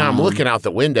here. I mean, I'm looking out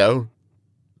the window.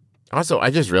 Also, I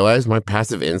just realized my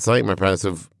passive insight,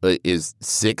 is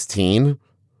 16.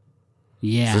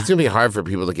 Yeah. So it's going to be hard for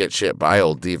people to get shit by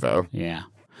old Devo. Yeah.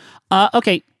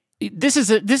 Okay. This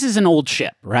is an old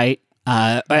ship, right?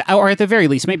 Or at the very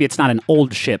least, maybe it's not an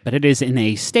old ship, but it is in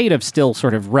a state of still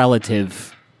sort of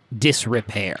relative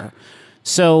disrepair.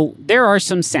 So there are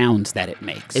some sounds that it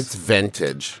makes. It's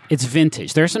vintage.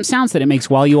 There are some sounds that it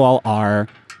makes while you all are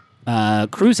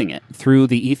cruising it through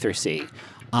the Ethersea.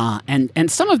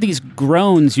 And some of these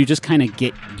groans you just kind of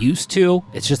get used to.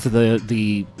 It's just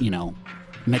the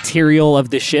material of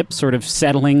the ship sort of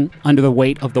settling under the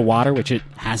weight of the water, which it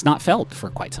has not felt for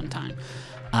quite some time.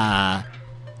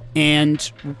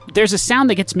 And there's a sound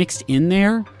that gets mixed in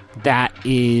there that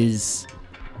is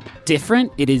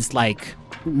different. It is like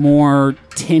more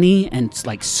tinny and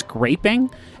like scraping,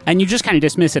 and you just kind of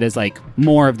dismiss it as like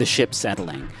more of the ship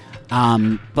settling.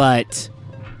 But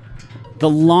the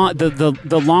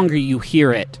longer you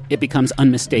hear it, it becomes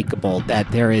unmistakable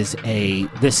that there is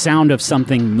the sound of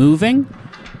something moving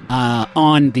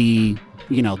on the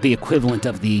equivalent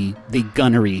of the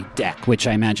gunnery deck, which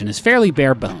I imagine is fairly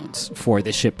bare bones for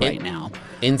the ship right now.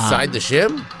 Inside the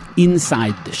ship?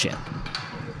 Inside the ship.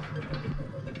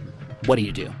 What do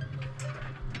you do?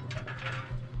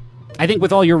 I think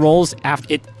with all your rolls,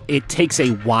 it takes a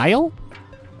while.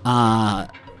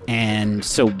 And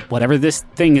so whatever this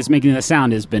thing is making the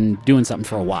sound has been doing something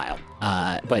for a while.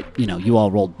 But, you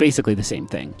all rolled basically the same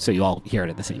thing. So you all hear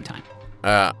it at the same time.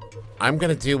 I'm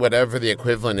going to do whatever the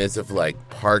equivalent is of, like,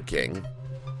 parking.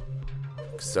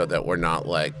 So that we're not,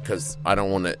 because I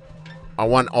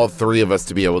want all 3 of us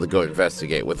to be able to go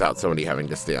investigate without somebody having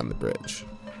to stay on the bridge.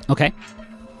 Okay.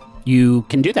 You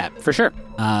can do that, for sure.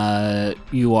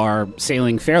 You are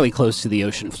sailing fairly close to the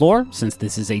ocean floor, since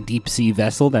this is a deep-sea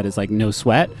vessel that is, like, no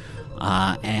sweat.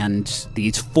 And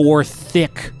these 4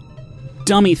 thick,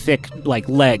 dummy-thick, like,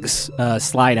 legs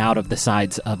slide out of the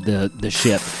sides of the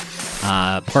ship.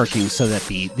 parking so that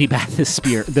the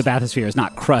bathysphere is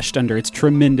not crushed under its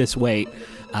tremendous weight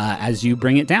as you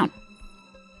bring it down.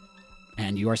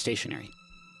 And you are stationary.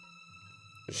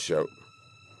 Show.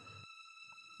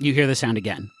 You hear the sound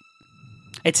again.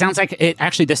 It sounds like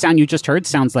the sound you just heard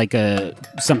sounds like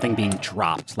something being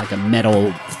dropped, like a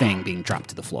metal thing being dropped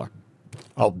to the floor.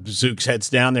 Oh, Zooks heads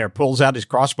down there, pulls out his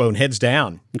crossbow and heads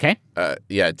down. Okay.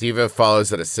 Yeah, Devo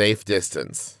follows at a safe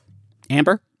distance.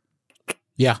 Amber?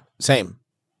 Yeah, same.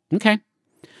 Okay.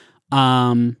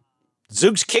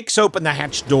 Zooks kicks open the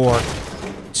hatch door,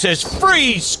 says,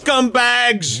 "Free,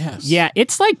 scumbags!" Yes. Yeah,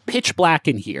 it's like pitch black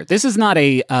in here. This is not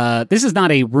a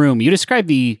room. You describe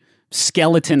the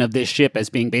skeleton of this ship as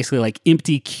being basically like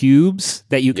empty cubes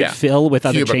that you could fill with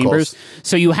other Cubicles. chambers.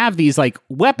 So you have these like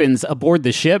weapons aboard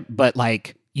the ship, but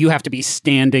like you have to be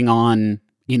standing on,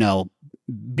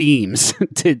 beams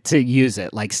to use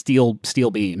it, like steel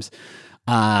beams.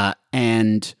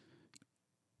 And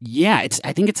yeah,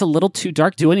 I think it's a little too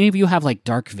dark. Do any of you have like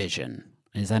dark vision?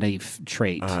 Is that a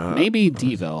trait? Maybe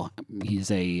Devo.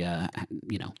 He's a,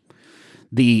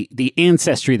 the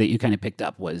ancestry that you kind of picked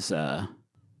up was.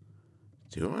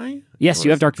 Do I? Yes,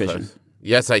 you have dark vision.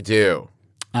 Yes, I do.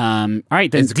 All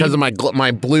right, then. It's because of my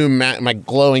my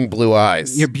glowing blue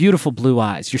eyes. Your beautiful blue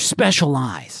eyes, your special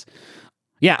eyes.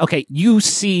 Yeah. Okay. You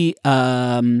see.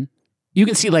 You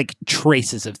can see like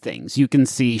traces of things. You can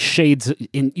see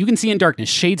you can see in darkness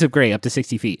shades of gray up to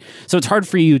 60 feet. So it's hard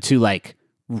for you to like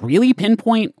really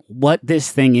pinpoint what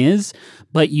this thing is,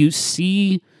 but you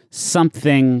see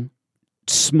something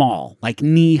small, like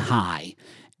knee high,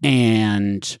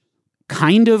 and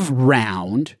kind of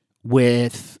round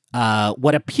with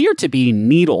what appear to be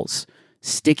needles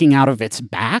sticking out of its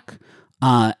back.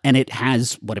 And it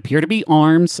has what appear to be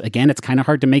arms. Again, it's kind of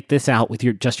hard to make this out with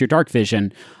your dark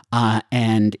vision.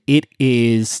 And it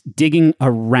is digging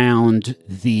around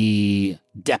the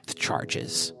depth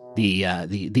charges,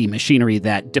 the machinery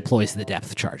that deploys the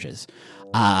depth charges.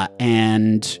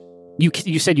 And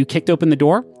you said you kicked open the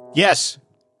door? Yes.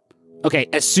 Okay,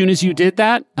 as soon as you did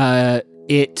that,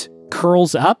 it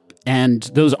curls up and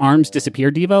those arms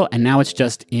disappear, Devo, and now it's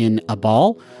just in a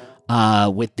ball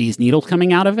with these needles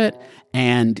coming out of it,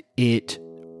 and it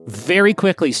very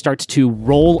quickly starts to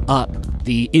roll up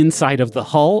the inside of the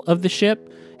hull of the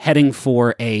ship, heading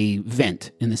for a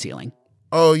vent in the ceiling.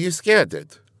 Oh, you scared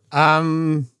it.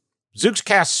 Zooks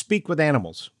casts Speak with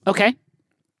Animals. Okay.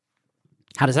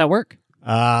 How does that work?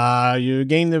 You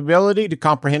gain the ability to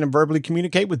comprehend and verbally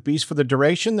communicate with beasts for the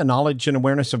duration. The knowledge and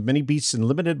awareness of many beasts is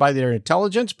limited by their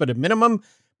intelligence, but at minimum,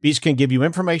 beasts can give you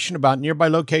information about nearby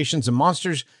locations and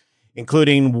monsters,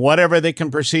 including whatever they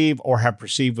can perceive or have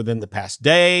perceived within the past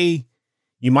day.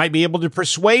 You might be able to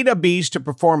persuade a beast to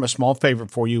perform a small favor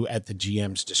for you at the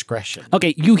GM's discretion.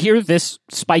 Okay, you hear this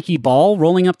spiky ball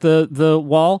rolling up the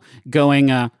wall,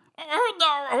 going, oh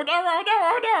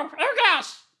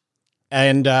gosh.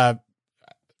 And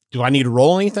do I need to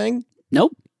roll anything?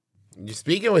 Nope. You're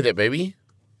speaking with it, baby.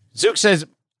 Zook says,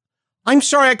 "I'm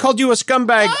sorry I called you a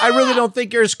scumbag. I really don't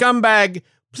think you're a scumbag.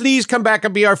 Please come back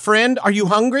and be our friend. Are you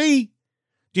hungry?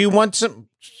 Do you want some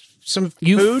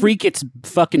You food?" freak its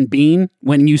fucking bean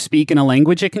when you speak in a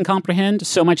language it can comprehend,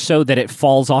 so much so that it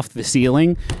falls off the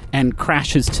ceiling and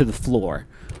crashes to the floor.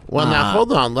 Well, now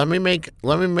hold on. Let me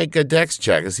make a dex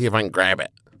check and see if I can grab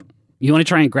it. You want to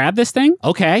try and grab this thing?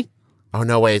 Okay. Oh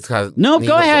no, wait, it's got Nope,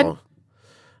 go needles ahead. all-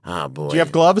 Oh boy. Do you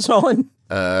have gloves on?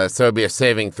 So it'd be a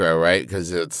saving throw, right?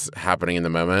 Because it's happening in the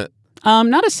moment.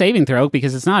 Not a saving throw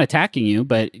because it's not attacking you,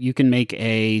 but you can make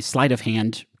a sleight of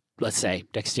hand, let's say,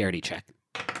 dexterity check.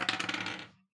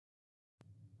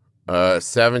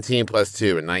 17 plus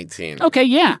 2 and 19. Okay,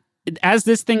 yeah. As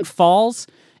this thing falls,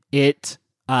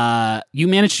 you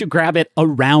manage to grab it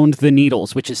around the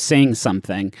needles, which is saying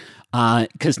something.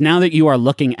 Because now that you are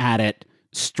looking at it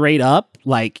straight up,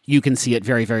 like you can see it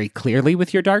very, very clearly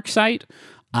with your dark sight,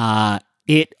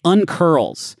 it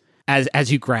uncurls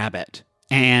as you grab it.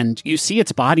 And you see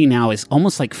its body now is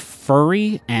almost like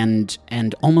furry and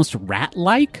almost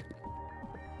rat-like.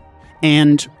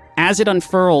 And as it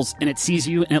unfurls and it sees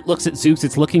you and it looks at Zooks,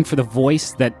 it's looking for the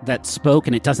voice that spoke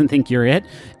and it doesn't think you're it.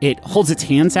 It holds its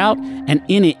hands out, and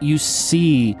in it you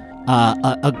see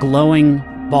a glowing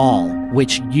ball,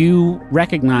 which you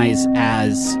recognize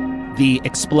as the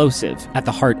explosive at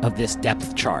the heart of this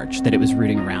depth charge that it was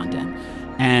rooting around in.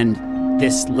 And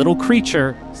this little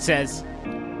creature says,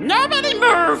 "Nobody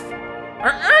move!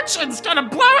 Or Urchin's gonna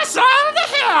blow us all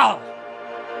to hell!"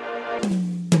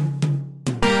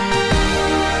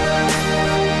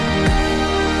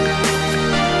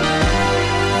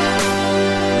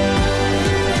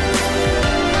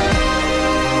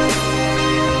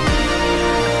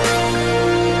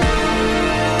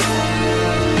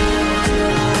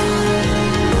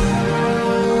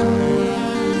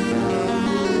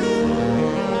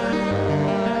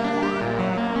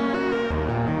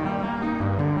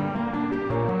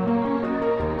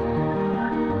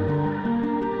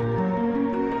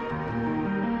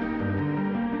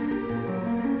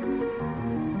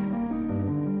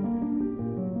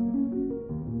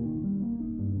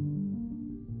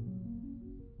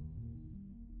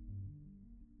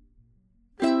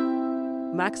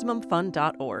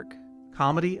 MaximumFun.org.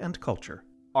 Comedy and culture.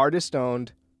 Artist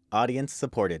owned. Audience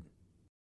supported.